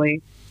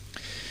 actually.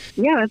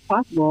 Yeah, that's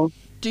possible.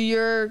 Do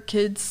your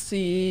kids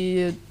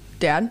see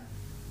dad?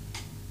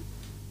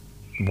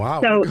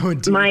 Wow. So we're going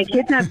deep. my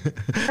kids have.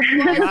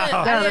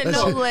 I didn't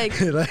know like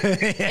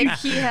if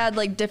he had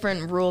like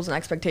different rules and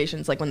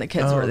expectations like when the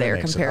kids were that there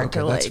makes compared sense. to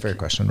Okay, like. that's a fair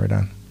question. Right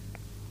on.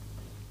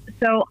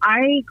 So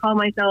I call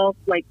myself,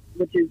 like,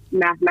 which is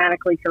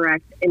mathematically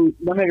correct, and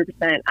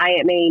 100%, I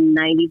am a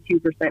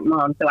 92%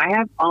 mom. So I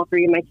have all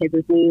three of my kids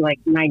with me, like,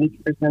 92%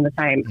 of the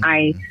time.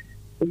 I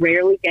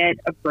rarely get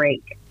a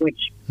break, which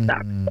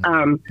sucks.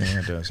 Yeah,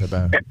 it does.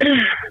 I bet.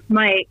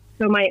 My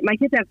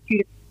kids have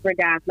two different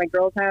dads. My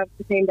girls have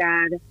the same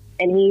dad,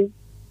 and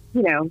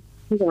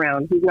he's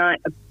around.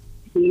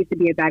 He used to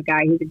be a bad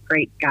guy. He's a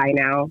great guy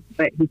now,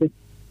 but he's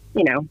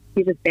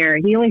just there.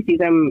 He only sees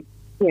them,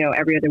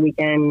 every other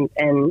weekend,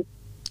 and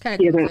Kind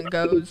he of doesn't.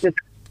 goes.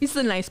 He's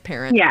a nice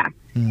parent. Yeah.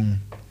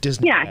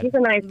 Disney. Yeah, dad. he's a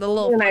nice, The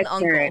little he's a nice fun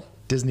uncle. parent.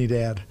 Disney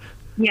dad.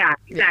 Yeah,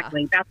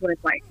 exactly. That's what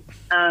it's like.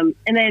 And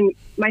then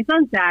my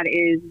son's dad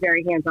is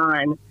very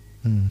hands-on,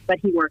 but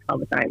he works all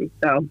the time.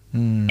 So,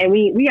 and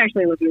we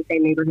actually live in the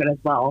same neighborhood as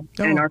well,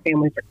 and our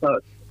families are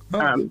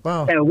close.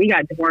 Wow. So we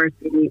got divorced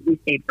and we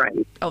stayed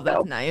friends. Oh, that's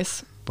So,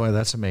 nice. Boy,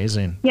 that's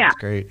amazing. Yeah. That's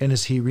great. And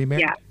is he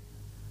remarried? yeah.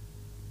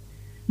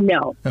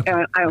 No, Okay.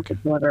 I don't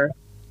think he'll ever.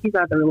 He's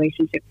not the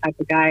relationship type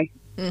of guy.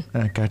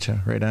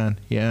 Gotcha. Right on.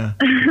 Yeah.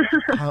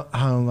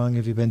 How long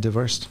have you been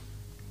divorced?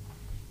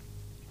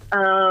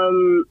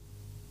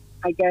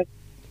 I guess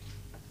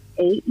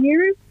 8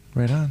 years.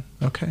 Right on.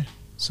 Okay.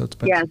 So it's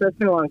been So it's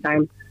been a long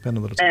time. been a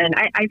little time. And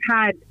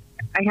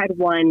I had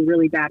one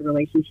really bad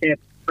relationship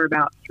for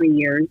about 3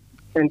 years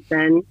since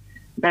then.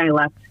 That I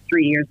left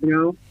 3 years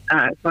ago.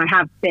 So I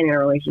have been in a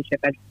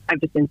relationship. I've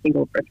just been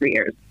single for 3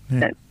 years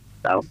since.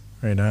 So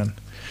Right on.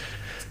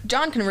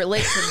 John can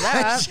relate to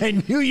that. I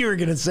knew you were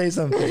going to say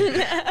something.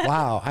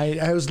 Wow.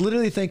 I was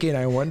literally thinking,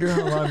 I wonder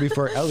how long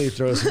before Ellie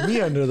throws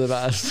me under the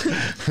bus.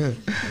 As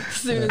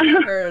soon as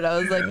I heard it, I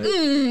was like,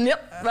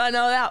 yep, I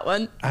know that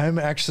one. I'm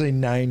actually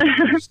 9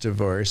 years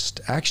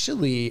divorced.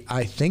 Actually,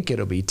 I think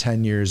it'll be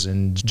 10 years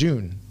in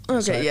June.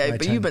 Okay, my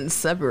but 10 you've been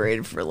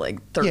separated for like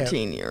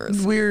 13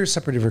 years. We were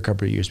separated for a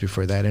couple of years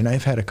before that, and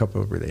I've had a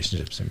couple of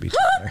relationships in between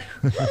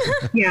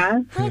there. yeah,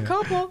 A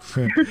couple.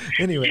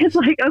 Anyway. it's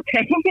like,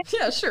 okay.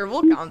 Yeah, sure,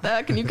 we'll count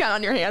that. Can you count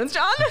on your hands,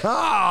 John?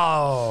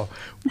 Oh,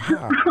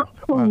 wow.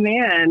 Oh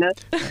man,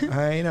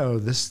 I know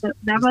this. that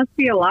must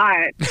be a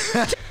lot.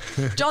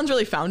 John's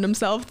really found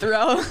himself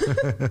throughout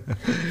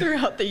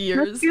the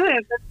years. That's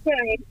good. That's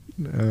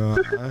good.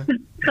 Uh,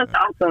 That's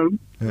awesome.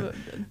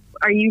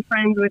 Are you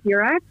friends with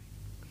your ex?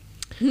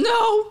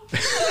 No,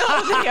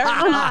 they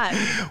are not.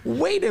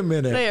 wait a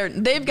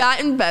minute. They've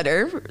gotten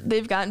better.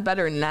 They've gotten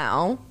better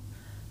now.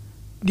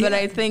 But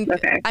I think,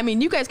 I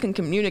mean, you guys can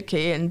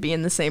communicate and be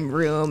in the same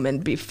room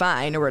and be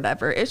fine or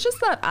whatever. It's just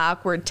that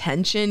awkward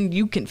tension.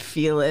 You can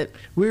feel it.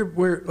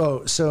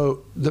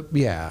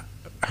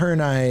 Her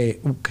and I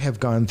have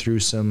gone through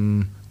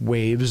some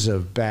waves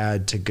of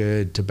bad to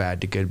good to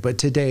bad to good. But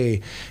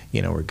today,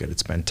 we're good.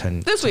 It's been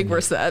 10. This week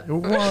we're set.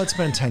 Well, it's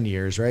been 10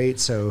 years, right?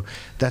 So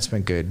that's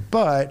been good.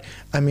 But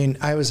I mean,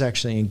 I was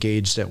actually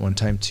engaged at one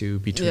time too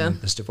between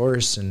this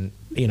divorce and,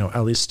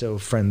 Ellie's still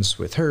friends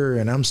with her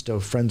and I'm still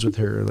friends with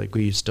her. Like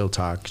we still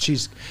talk.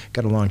 She's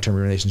got a long-term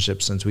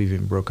relationship since we've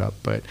even broke up.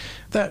 But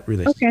that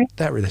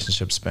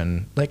relationship's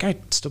been like, I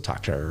still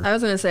talk to her. I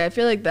was going to say, I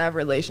feel like that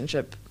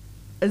relationship,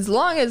 as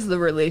long as the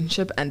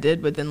relationship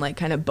ended within like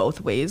kind of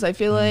both ways, I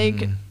feel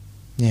like.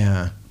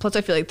 Yeah. Plus,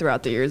 I feel like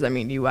throughout the years, I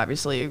mean, you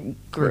obviously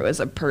grew as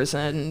a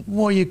person.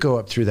 Well, you go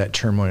up through that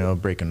turmoil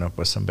of breaking up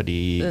with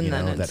somebody, And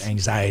then that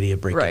anxiety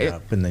of breaking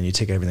up, and then you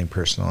take everything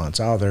personal. And it's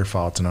all their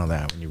fault and all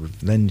that.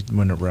 When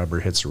the rubber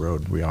hits the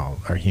road, we all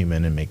are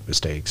human and make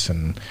mistakes.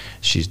 And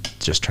she's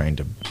just trying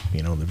to,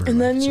 live her life. And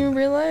then you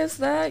realize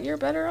that you're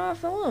better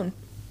off alone,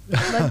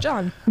 like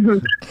John.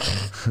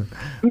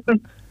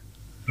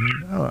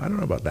 Oh, I don't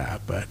know about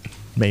that, but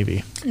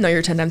maybe. No,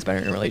 you're 10 times better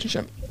in a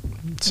relationship.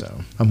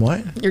 So I'm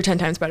what? You're 10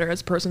 times better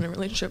as a person in a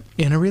relationship.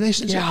 In a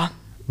relationship? Yeah.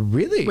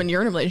 Really? When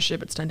you're in a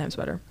relationship, it's 10 times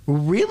better.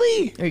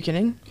 Really? Are you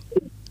kidding?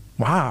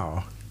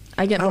 Wow.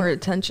 I get more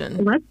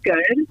attention. Well, that's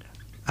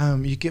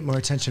good. You get more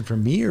attention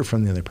from me or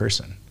from the other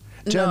person?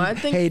 Jen, No, I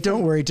think. hey,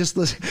 don't worry. Just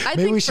listen. I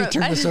Maybe think we should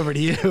turn this over to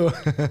you.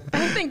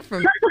 I think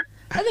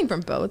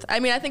from both. I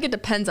mean, I think it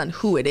depends on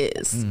who it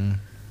is.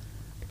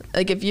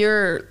 like if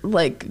you're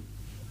like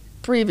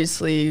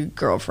previously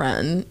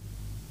girlfriend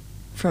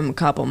from a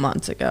couple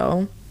months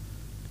ago,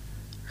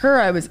 her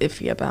I was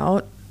iffy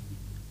about.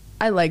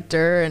 I liked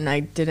her and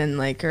I didn't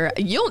like her.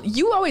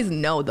 You always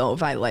know though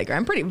if I like her.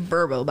 I'm pretty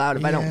verbal about it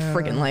if I don't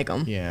freaking like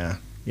them. Yeah.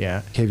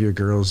 Yeah. Have your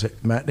girls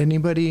met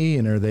anybody,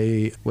 and are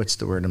they, what's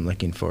the word I'm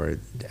looking for?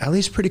 At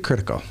least pretty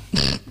critical.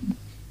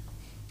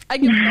 I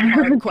give them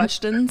hard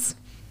questions.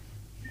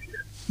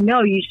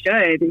 No, you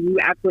should. You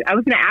absolutely. I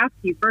was going to ask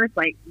you first,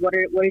 like, what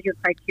is your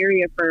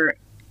criteria for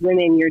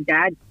women your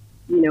dad,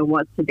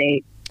 wants to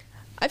date?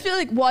 I feel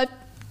like,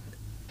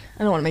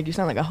 I don't want to make you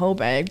sound like a hoe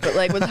bag, but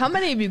like with how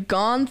many have you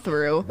gone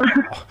through?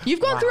 You've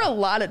gone through a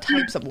lot of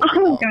types of women.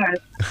 Oh God.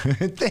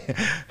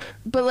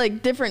 But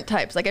like different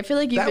types. Like I feel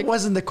like that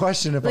wasn't the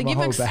question if like I'm a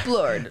hoe you've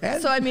explored.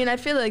 So I mean, I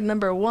feel like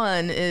number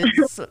one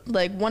is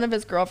like one of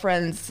his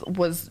girlfriends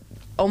was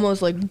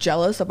almost like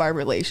jealous of our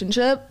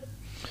relationship,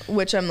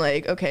 which I'm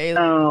like, okay,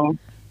 I'm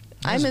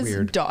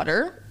his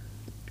daughter.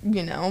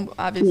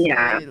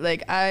 Obviously,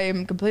 like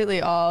I'm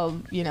completely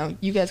all,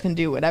 you guys can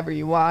do whatever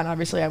you want.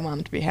 Obviously, I want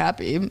him to be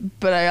happy,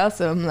 but I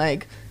also am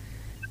like,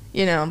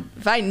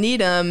 if I need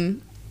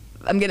him,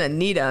 I'm gonna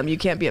need him. You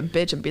can't be a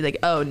bitch and be like,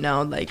 oh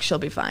no, like she'll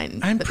be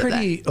fine. I'm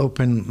pretty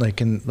open,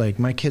 like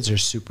my kids are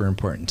super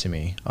important to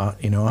me. All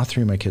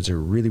three of my kids are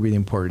really, really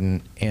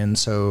important, and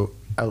so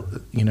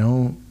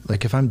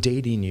like if I'm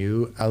dating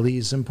you,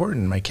 Ellie's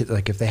important. My kid,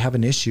 like if they have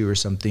an issue or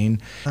something.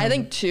 I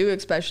think too,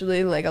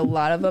 especially like a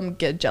lot of them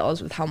get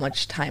jealous with how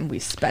much time we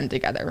spend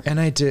together.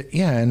 And I did,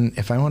 yeah. And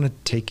if I want to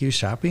take you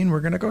shopping, we're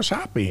gonna go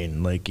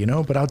shopping, like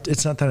But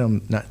it's not that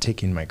I'm not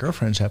taking my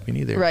girlfriend shopping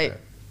either. Right.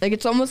 But. Like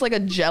it's almost like a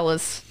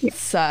jealous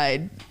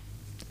side.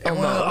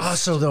 Well,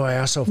 also though, I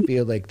also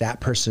feel like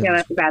that person. Yeah,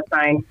 that's a bad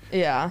sign.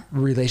 Yeah.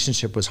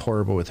 Relationship was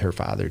horrible with her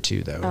father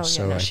too, though. Oh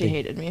so yeah, no, she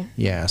hated me.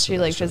 Yeah, so she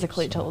like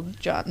physically told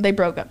John. They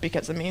broke up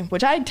because of me,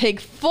 which I take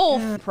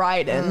full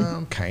pride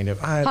in. Kind of.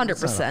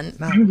 100%.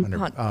 Not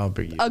 100. Oh,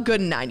 but you. A good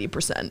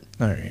 90%.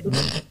 All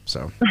right.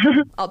 So.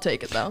 I'll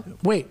take it though.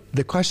 Wait,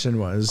 the question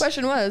was.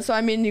 So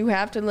I mean, you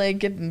have to like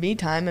give me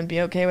time and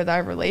be okay with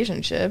our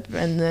relationship,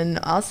 and then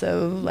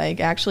also like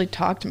actually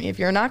talk to me. If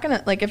you're not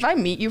gonna like, if I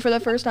meet you for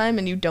the first time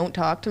and you don't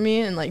talk to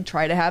me and like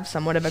try to have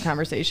somewhat of a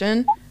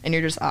conversation and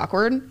you're just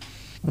awkward.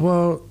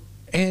 Well,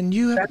 and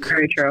you have. That's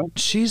very true.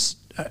 She's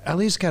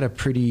Ellie's got a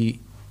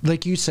pretty.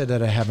 Like you said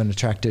that I haven't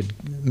attracted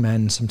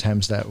men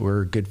sometimes that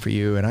were good for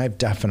you, and I've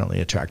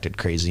definitely attracted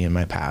crazy in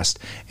my past.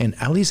 And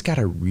Ellie's got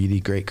a really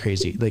great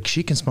crazy. Like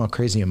she can smell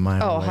crazy a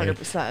mile away.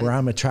 100%. Where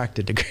I'm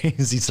attracted to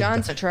crazy.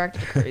 John's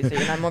attracted to crazy,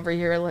 and I'm over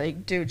here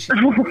like, dude, she's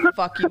gonna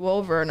fuck you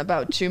over in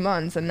about 2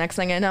 months. And next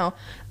thing I know,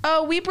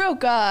 oh, we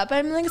broke up.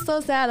 I'm like so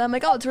sad. I'm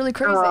like, oh, it's really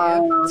crazy.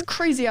 It's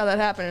crazy how that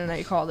happened, and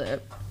I called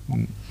it.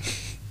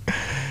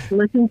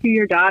 Listen to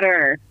your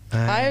daughter.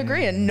 I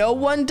agree, and no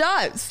one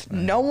does.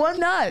 No one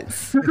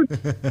does.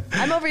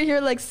 I'm over here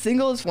like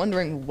singles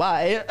wondering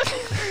why.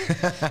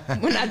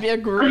 Wouldn't that be a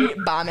great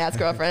bomb-ass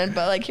girlfriend?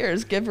 But like,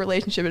 here's give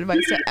relationship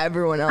advice to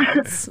everyone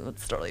else.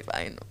 That's totally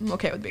fine. I'm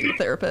okay with being a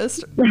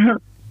therapist.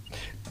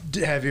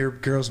 Have your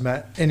girls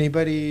met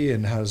anybody,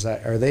 and how's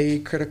that? Are they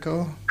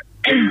critical?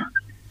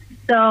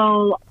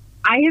 So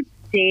I have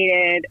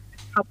dated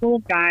a couple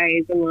of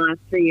guys in the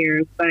last 3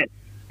 years, but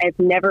I've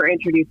never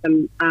introduced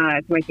them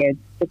to my kids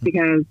just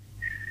because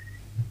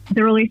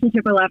the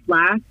relationship I left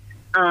last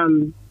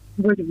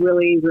was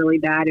really, really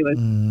bad. It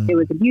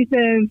was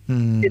abusive,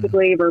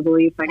 physically,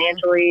 verbally,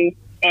 financially,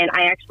 and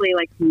I actually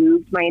like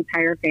moved my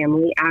entire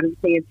family out of the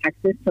state of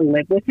Texas to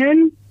live with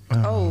him.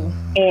 Oh,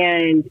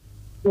 and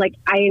like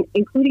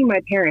including my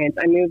parents,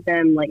 I moved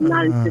them like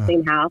not into the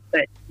same house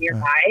but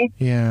nearby.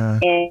 Yeah,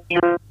 and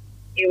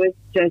it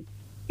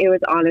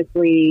was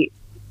honestly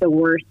the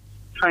worst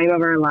time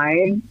of our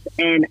lives,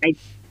 and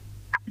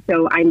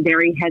so I'm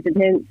very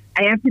hesitant.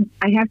 I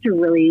have to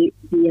really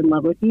be in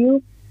love with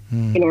you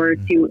in order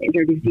to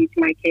introduce you to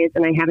my kids,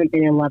 and I haven't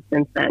been in love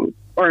since then.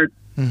 Or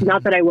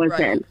not that I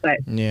wasn't, but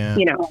Yeah.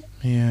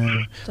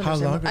 How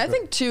long ago? I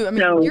think too. I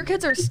mean, your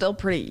kids are still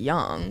pretty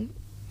young.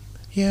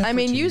 Yeah. I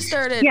mean, you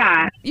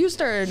 14.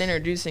 started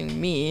introducing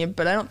me,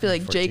 but I don't feel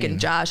like 14. Jake and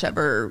Josh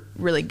ever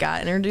really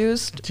got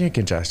introduced. Jake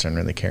and Josh don't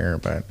really care,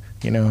 but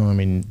I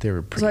mean, they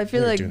were pretty. So I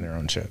feel like doing their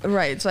own shit.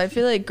 Right. So I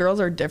feel like girls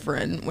are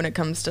different when it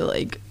comes to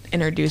like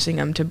introducing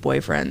them to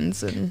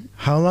boyfriends. And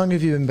how long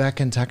have you been back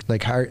in Texas?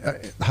 Like,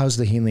 how's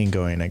the healing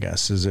going? I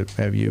guess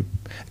have you?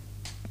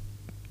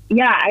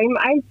 Yeah,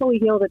 I'm fully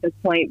healed at this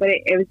point, but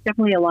it was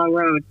definitely a long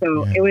road.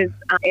 So it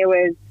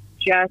was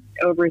just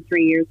over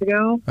 3 years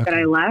ago that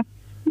I left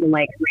and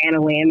like ran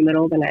away in the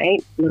middle of the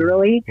night,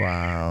 literally.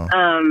 Wow.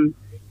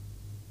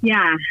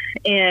 Yeah,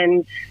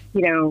 and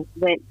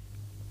went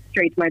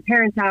straight to my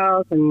parents'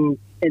 house and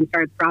then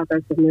started the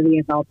process of moving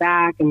us all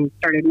back and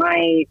started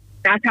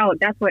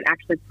that's what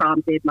actually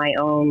prompted my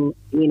own,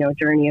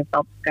 journey of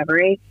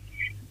self-discovery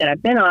that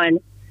I've been on.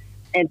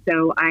 And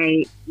so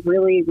I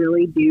really,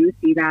 really do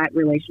see that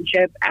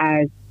relationship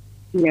as,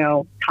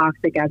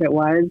 toxic as it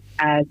was,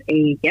 as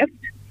a gift.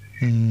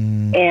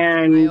 And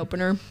eye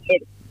opener.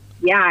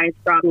 yeah,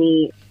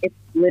 it's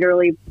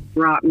literally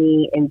brought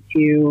me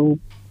into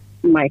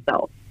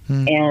myself.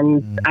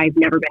 And I've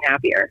never been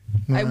happier.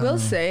 I will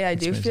say, I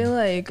do amazing. feel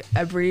like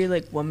every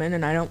like woman,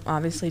 and I don't,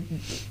 obviously,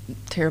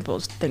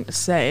 terrible thing to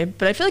say,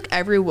 but I feel like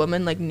every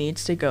woman like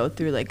needs to go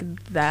through like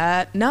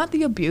that, not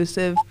the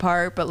abusive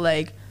part, but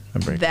like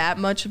that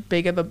much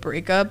big of a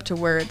breakup to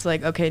where it's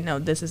like, okay, no,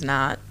 this is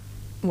not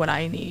what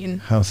I need.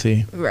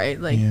 Healthy.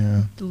 Right. Like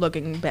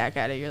looking back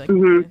at it, you're like,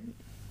 okay,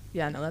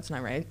 yeah, no, that's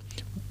not right.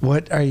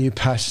 What are you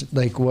passionate,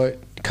 like what,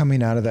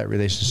 coming out of that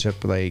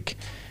relationship, like,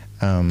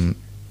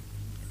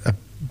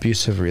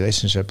 abusive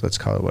relationship, let's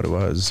call it what it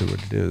was or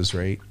what it is,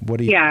 right? What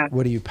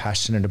are you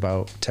passionate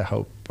about to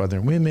help other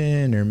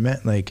women or men?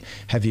 Like,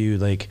 have you,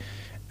 like,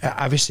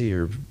 obviously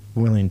you're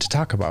willing to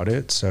talk about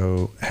it,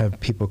 so have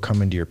people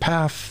come into your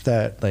path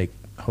that like,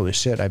 holy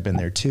shit, I've been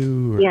there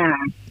too? Or? Yeah.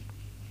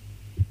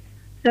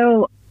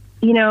 So,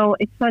 you know,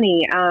 it's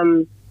funny.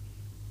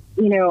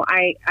 You know,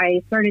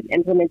 I started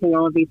implementing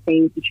all of these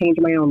things to change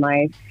my own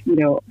life, you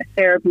know,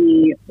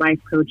 therapy, life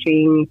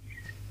coaching,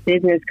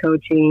 business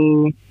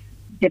coaching,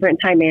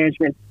 different time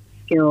management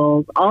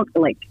skills, all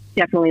like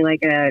definitely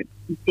like a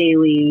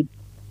daily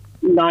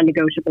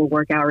non-negotiable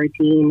workout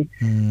routine.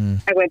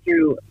 I went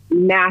through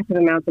massive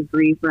amounts of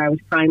grief where I was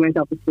crying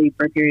myself to sleep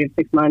for a period of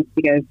 6 months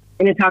because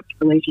in a toxic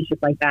relationship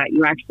like that,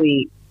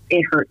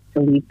 it hurts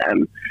to leave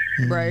them.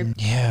 Right.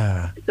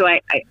 Yeah. So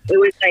it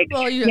was like,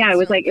 well, you it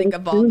was like, think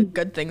of all the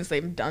good things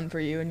they've done for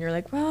you, and you're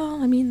like,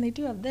 well, I mean, they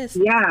do have this.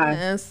 Yeah.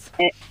 This.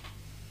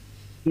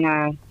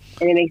 Yeah.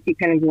 And it makes you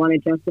kind of want to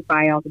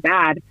justify all the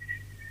bad.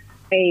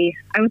 I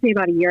would say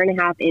about a year and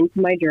a half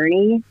into my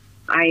journey,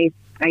 I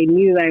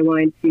knew that I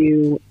wanted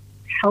to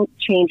help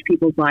change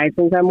people's lives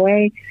in some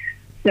way.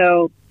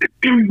 So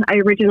I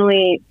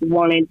originally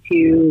wanted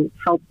to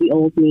help the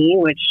old me,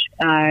 which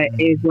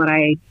is what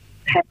I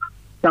had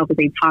myself as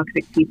a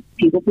toxic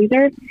people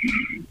pleaser.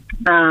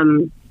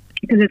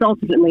 Because it's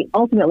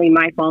ultimately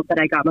my fault that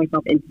I got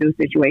myself into those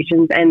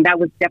situations. And that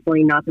was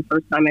definitely not the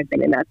first time I've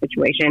been in that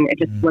situation. It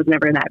just was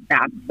never that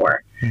bad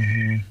before.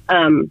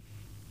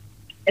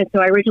 And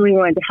so I originally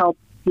wanted to help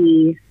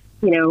the,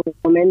 you know,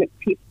 woman,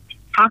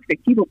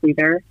 toxic people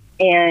pleaser.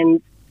 And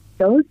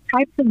those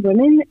types of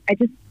women, I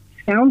just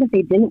found that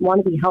they didn't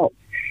want to be helped.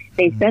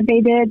 They said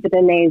they did, but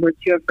then they were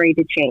too afraid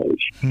to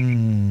change.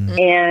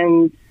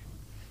 And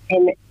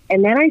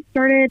then I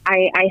started,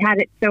 I had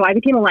it, so I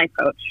became a life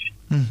coach.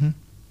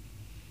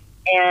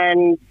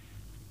 And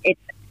it's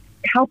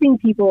helping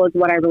people is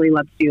what I really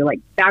love to do.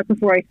 Like back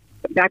before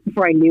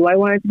I knew I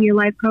wanted to be a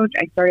life coach,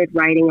 I started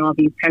writing all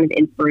these kind of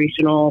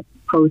inspirational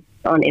posts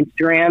on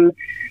Instagram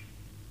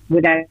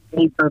without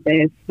any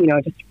purpose, you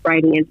know, just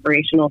writing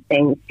inspirational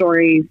things,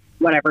 stories,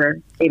 whatever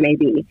they may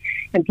be.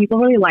 And people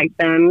really liked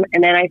them.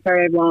 And then I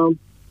started,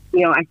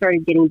 I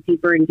started getting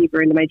deeper and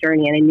deeper into my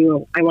journey, and I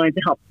knew I wanted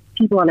to help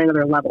people on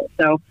another level.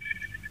 So,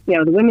 you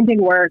know, the women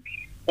didn't work,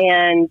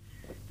 and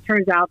it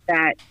turns out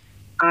that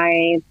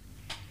I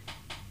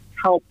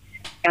helped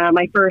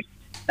my first,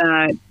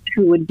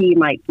 who would be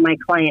my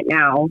client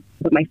now,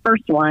 but my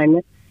first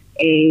one,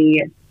 a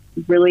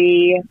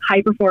really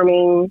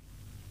high-performing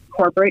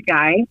corporate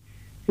guy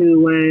who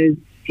was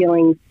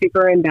feeling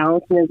super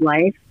imbalanced in his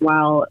life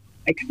while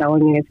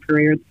excelling in his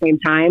career at the same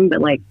time,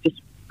 but like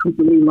just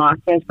completely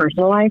lost in his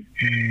personal life.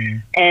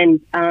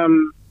 And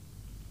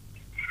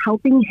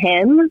helping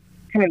him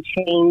kind of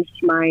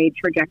changed my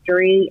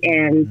trajectory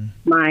and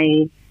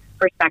my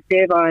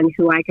perspective on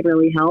who I could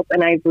really help.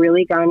 And I've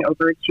really gone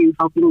over to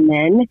helping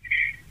men.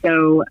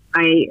 So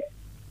I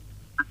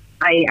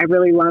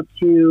really love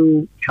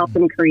to help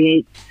them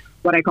create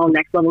what I call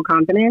next level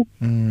confidence.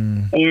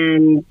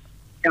 And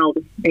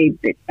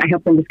I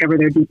help them discover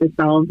their deepest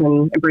selves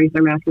and embrace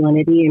their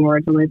masculinity in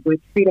order to live with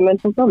freedom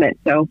and fulfillment.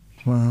 So,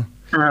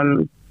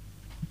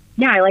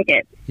 yeah, I like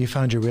it. You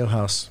found your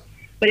wheelhouse.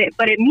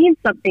 But it means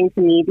something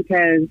to me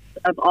because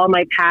of all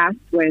my past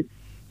with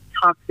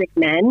toxic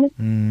men.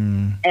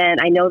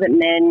 And I know that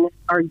men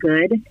are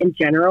good in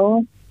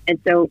general. And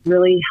so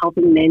really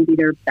helping men be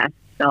their best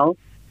self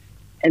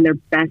and their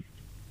best,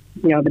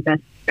 you know, the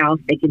best spouse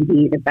they can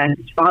be, the best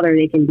father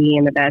they can be,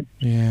 and the best,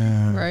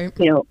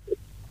 you know,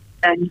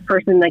 best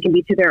person they can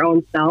be to their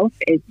own self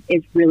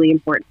is really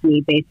important to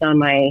me based on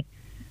my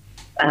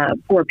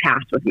poor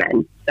past with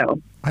men.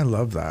 So I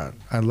love that.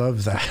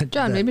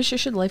 John, maybe she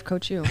should life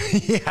coach you.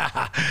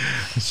 Yeah.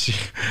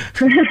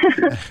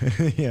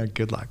 Yeah,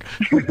 good luck.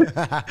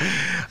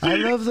 I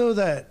love, though,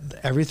 that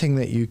everything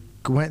that you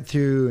went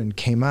through and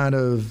came out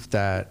of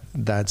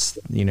that's,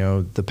 you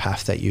know, the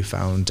path that you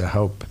found to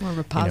help. More of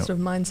a positive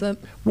mindset.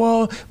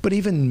 Well, but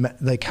even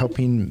like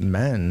helping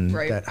men,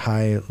 that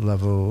high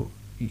level,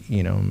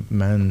 you know,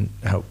 men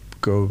help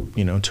go,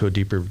 you know, to a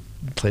deeper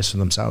place for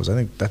themselves. I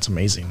think that's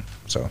amazing.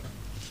 So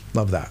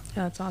love that.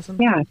 Yeah, that's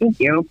awesome. Yeah, thank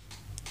you.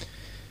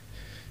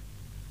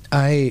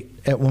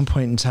 At one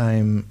point in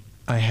time,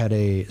 I had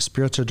a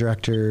spiritual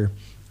director,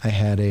 I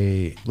had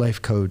a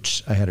life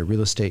coach, I had a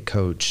real estate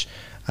coach,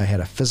 I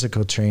had a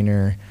physical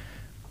trainer,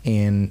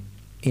 and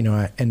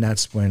and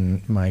that's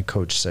when my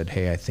coach said,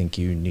 hey, I think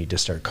you need to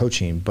start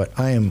coaching. But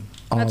I am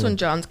That's when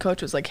John's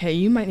coach was like, hey,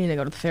 you might need to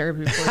go to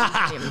therapy before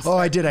you even Oh,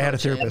 I did. I coaching. had a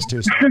therapist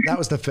too. So that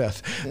was the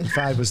fifth. The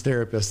 5 was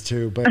therapist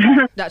too. But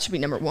That should be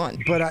number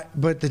 1.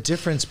 but the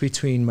difference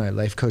between my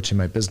life coach and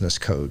my business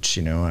coach,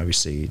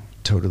 obviously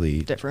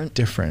totally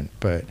different.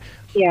 But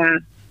Yeah.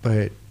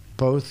 But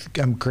both,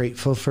 I'm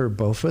grateful for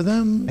both of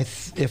them.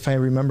 If I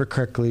remember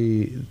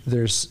correctly,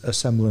 there's a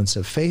semblance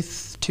of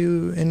faith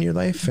too in your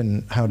life.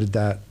 And how did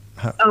that?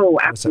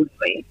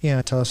 Absolutely.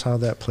 Yeah, tell us how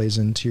that plays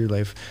into your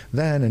life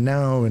then and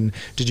now. And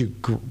did you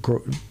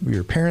grow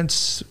your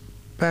parents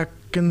back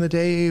in the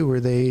day? Were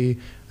they,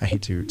 I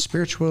hate to,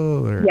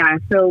 spiritual? Or? Yeah,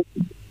 so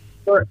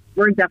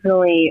we're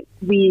definitely,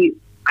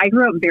 I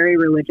grew up very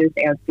religious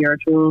and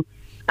spiritual.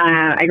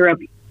 I grew up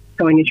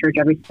going to church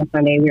every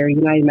Sunday. We were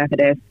United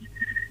Methodist.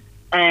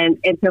 And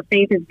so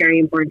faith is very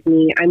important to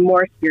me. I'm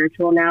more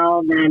spiritual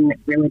now than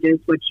religious,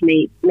 which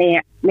may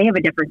have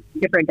a different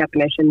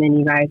definition than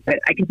you guys, but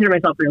I consider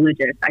myself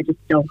religious. I just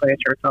don't go to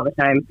church all the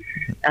time.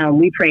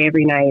 We pray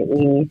every night.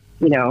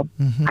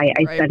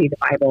 I study the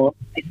Bible.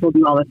 I still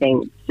do all the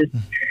things. Just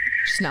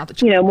not the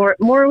church.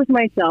 More with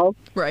myself.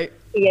 Right.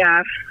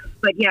 Yeah.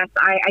 But yes,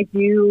 I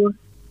do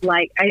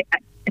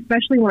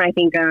especially when I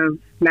think of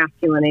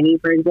masculinity,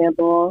 for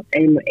example,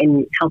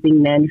 and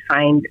helping men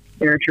find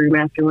their true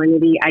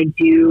masculinity, I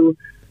do,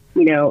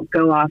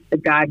 go off the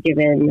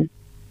God-given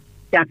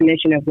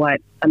definition of what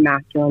a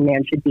masculine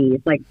man should be.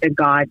 It's like the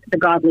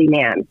godly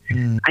man.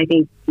 I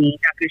think the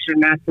definition of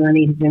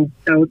masculinity has been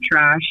so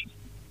trashed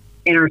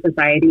in our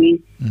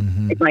society.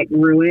 It's like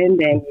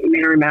ruined, and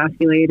men are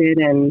emasculated.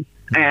 And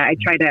I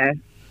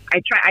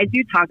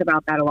do talk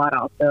about that a lot.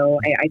 Also,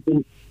 I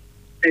think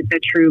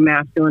the true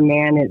masculine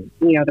man is,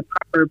 the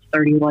Proverbs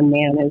 31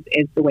 man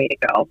is the way to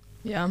go.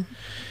 Yeah.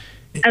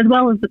 As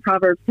well as the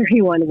Proverbs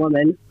 31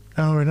 woman.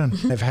 Oh, right on.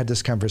 I've had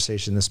this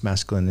conversation, this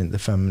masculine and the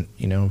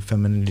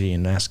femininity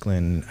and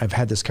masculine. I've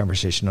had this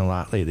conversation a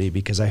lot lately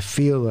because I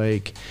feel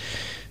like,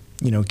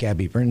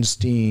 Gabby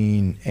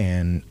Bernstein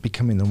and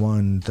Becoming the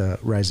One, the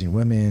Rising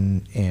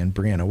Women, and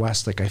Brianna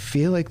West. Like, I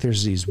feel like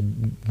there's these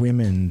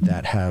women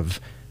that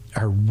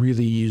are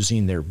really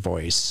using their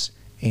voice.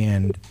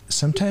 And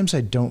sometimes I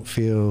don't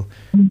feel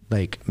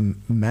like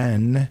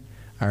men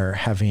are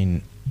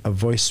having a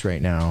voice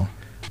right now,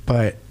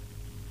 but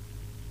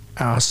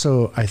I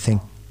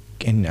think,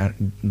 and I'd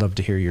love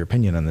to hear your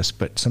opinion on this,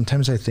 but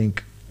sometimes I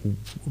think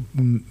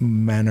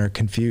men are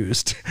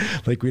confused.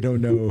 Like we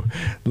don't know,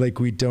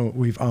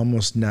 we've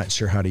almost not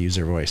sure how to use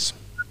their voice.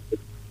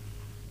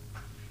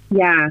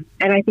 Yeah.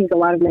 And I think a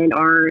lot of men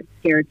are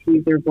scared to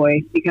use their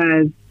voice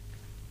because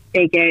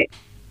they get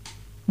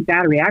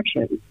bad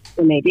reactions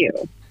when they do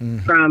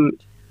from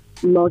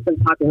most of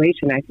the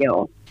population, I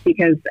feel,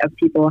 because of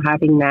people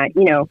having that,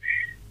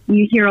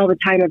 you hear all the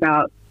time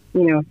about,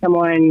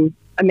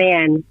 a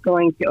man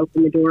going to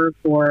open the door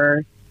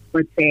for,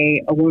 let's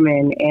say, a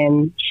woman,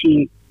 and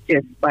she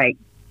just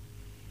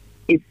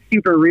is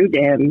super rude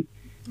to him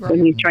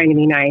when he's trying to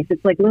be nice.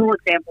 It's like little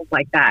examples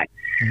like that.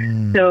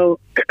 So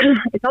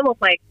it's almost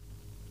like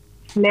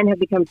men have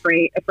become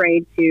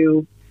afraid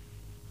to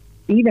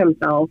be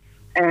themselves,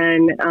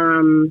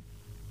 and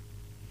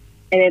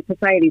it's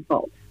society's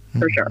fault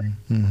for sure.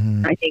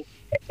 I think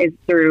it's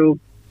through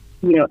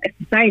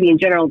society in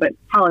general, but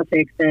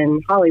politics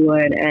and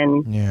Hollywood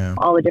and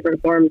all the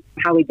different forms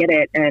of how we get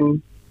it.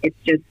 And it's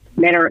just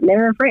men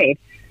are afraid,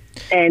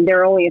 and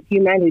there are only a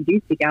few men who do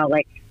speak out,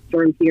 like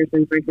Jordan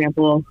Peterson, for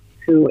example,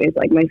 who is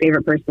like my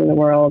favorite person in the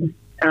world.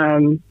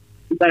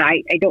 But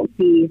I don't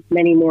see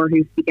many more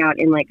who speak out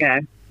in like a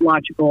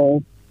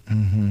logical,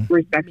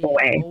 respectful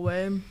way.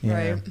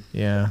 Right.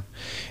 Yeah.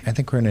 I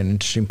think we're in an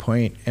interesting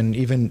point. And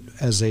even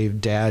as a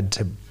dad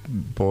to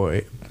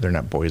they're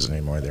not boys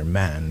anymore, they're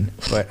men,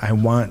 but I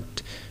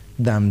want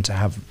them to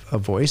have a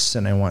voice,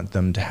 and I want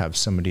them to have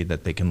somebody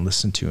that they can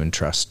listen to and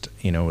trust,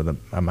 with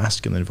a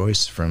masculine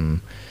voice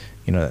from,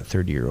 that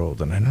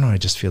 30-year-old. And I don't know, I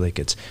just feel like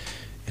it's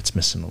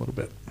missing a little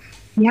bit.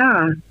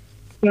 Yeah,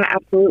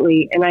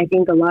 absolutely. And I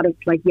think a lot of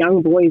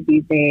young boys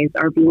these days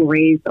are being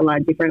raised a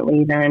lot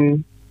differently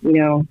than,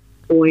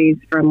 boys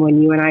from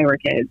when you and I were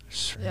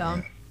kids.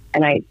 Yeah.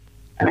 And I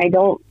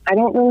don't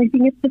really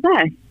think it's the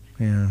best.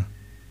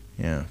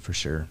 Yeah, for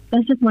sure.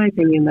 That's just my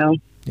opinion, though.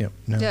 Yep.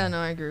 Yeah, no,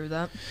 I agree with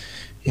that.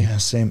 Yeah,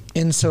 same.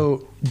 And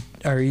so,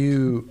 are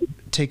you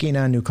taking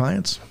on new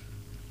clients?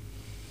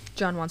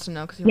 John wants to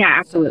know.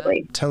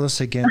 Absolutely. Tell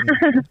us again,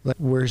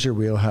 where's your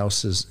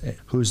wheelhouse?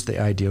 Who's the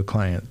ideal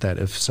client that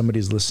if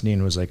somebody's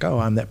listening was like, oh,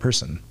 I'm that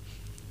person?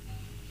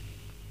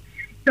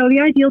 So the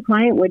ideal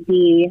client would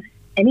be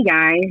any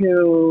guy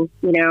who,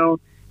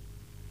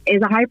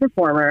 is a high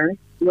performer,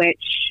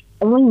 which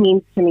only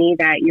means to me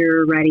that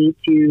you're ready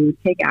to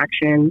take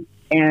action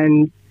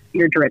and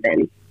you're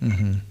driven.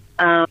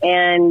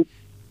 And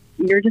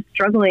you're just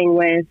struggling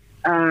with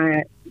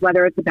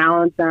whether it's a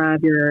balance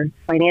of your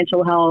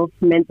financial health,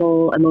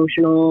 mental,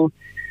 emotional,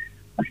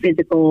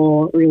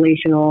 physical,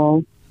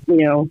 relational,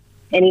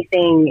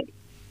 anything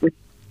with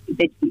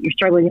that you're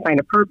struggling to find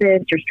a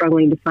purpose, you're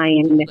struggling to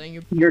find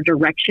your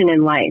direction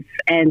in life.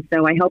 And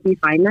so I help you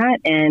find that,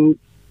 and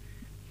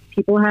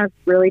people have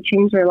really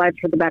changed their lives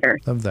for the better.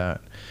 Love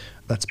that.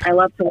 I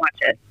love to watch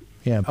it.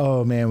 Yeah.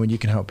 Oh man, when you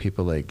can help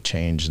people like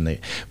change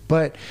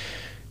but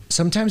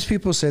sometimes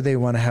people say they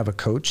want to have a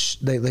coach.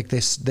 They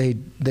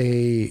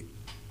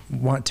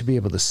want to be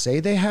able to say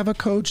they have a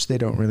coach. They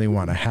don't really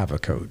want to have a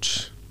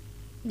coach.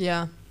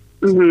 Yeah.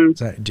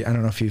 Mm-hmm. I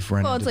don't know if you've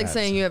run into it's like that.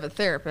 saying you have a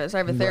therapist. I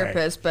have a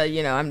therapist, but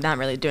I'm not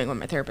really doing what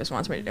my therapist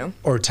wants me to do.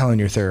 Or telling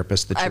your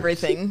therapist the truth.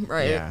 Everything,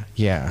 right?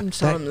 Yeah. And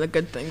telling them the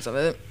good things of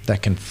it.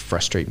 That can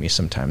frustrate me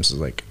sometimes.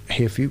 It's like,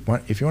 hey, if you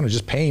want to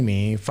just pay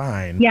me,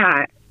 fine.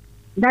 Yeah,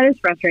 that is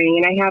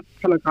frustrating, and I have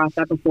come across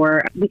that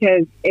before,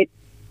 because it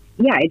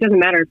doesn't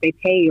matter if they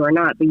pay you or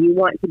not, but you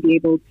want to be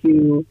able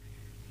to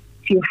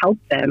help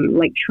them,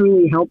 like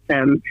truly help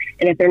them.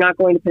 And if they're not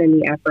going to put in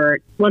the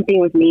effort, one thing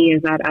with me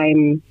is that I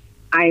am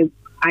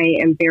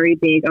very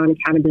big on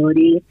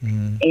accountability,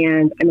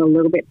 and I'm a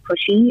little bit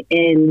pushy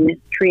in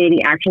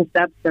creating action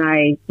steps that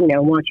I,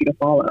 want you to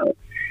follow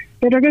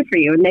that are good for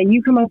you. And then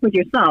you come up with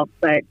yourself,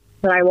 but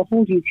I will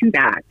hold you to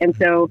that. And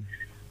so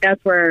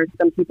that's where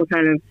some people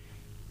kind of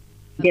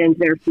get into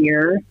their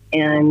fear.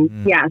 And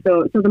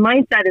so the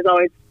mindset is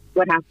always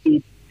what has to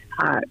be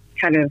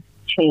kind of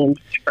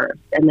changed first.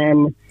 And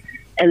then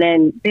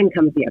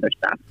comes the other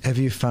stuff. Have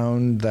you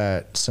found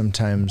that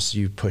sometimes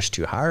you push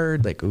too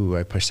hard? Like, ooh,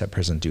 I pushed that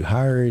person too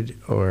hard,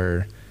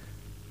 or?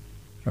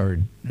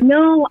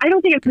 No, I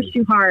don't think I push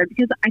too hard,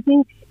 because I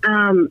think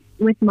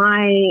with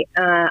my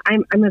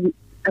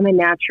I'm a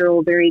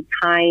natural, very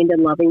kind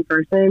and loving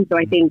person. So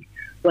I think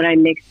when I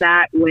mix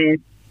that with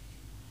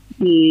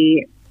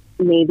the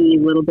maybe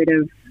little bit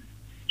of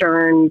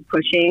stern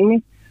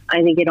pushing,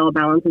 I think it all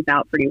balances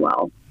out pretty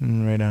well.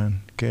 Right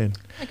on. Good.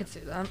 I can see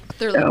that.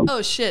 They're like,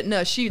 oh shit,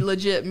 no, she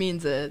legit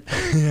means it.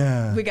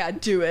 Yeah. We gotta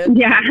do it.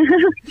 Yeah.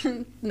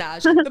 Nah,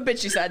 the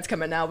bitchy side's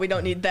coming out. We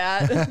don't need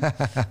that.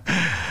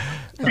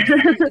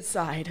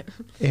 Side.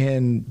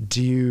 And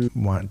do you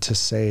want to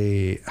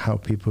say how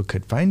people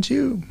could find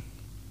you?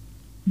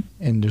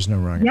 And there's no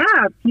wrong.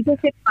 Yeah, people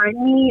can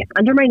find me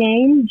under my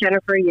name,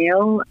 Jennifer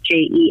Yale,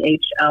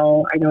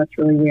 Jehl. I know it's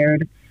really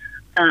weird.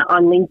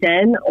 On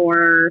LinkedIn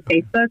or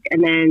Facebook,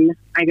 and then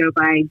I go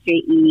by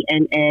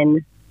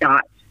JENN.JEHL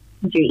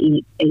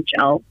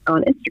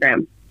on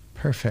Instagram.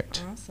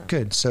 Perfect. Awesome.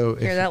 Good. So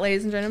hear that,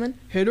 ladies and gentlemen?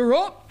 Hit her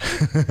up.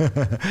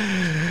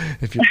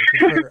 If you're looking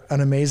for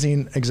an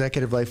amazing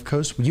executive life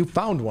coach, you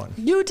found one.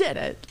 You did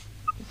it.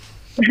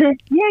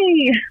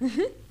 Yay.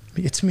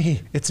 It's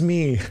me.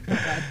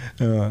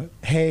 Okay.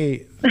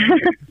 Hey,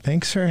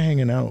 thanks for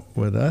hanging out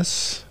with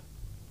us.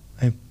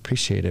 I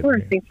appreciate it. Of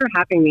course. Thanks for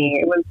having me.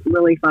 It was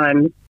really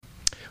fun.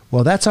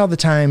 Well, that's all the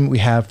time we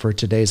have for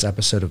today's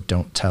episode of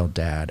Don't Tell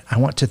Dad. I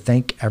want to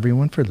thank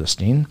everyone for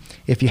listening.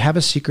 If you have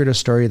a secret or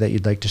story that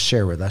you'd like to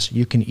share with us,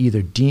 you can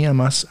either DM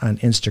us on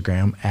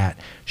Instagram at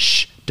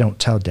Don't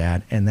Tell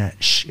Dad, and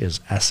that sh is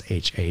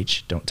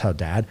SHH, Don't Tell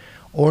Dad,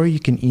 or you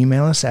can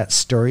email us at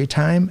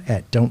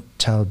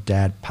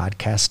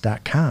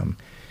storytime@don'ttellDadpodcast.com.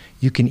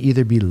 You can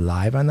either be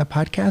live on the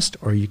podcast,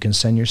 or you can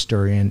send your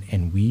story in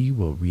and we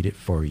will read it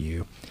for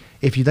you.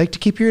 If you'd like to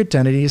keep your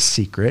identity a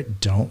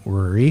secret, don't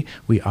worry.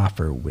 We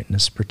offer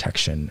witness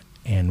protection,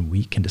 and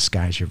we can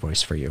disguise your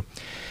voice for you.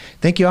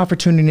 Thank you all for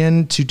tuning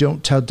in to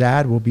Don't Tell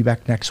Dad. We'll be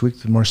back next week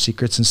with more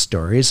secrets and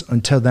stories.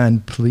 Until then,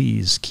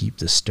 please keep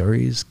the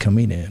stories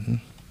coming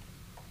in.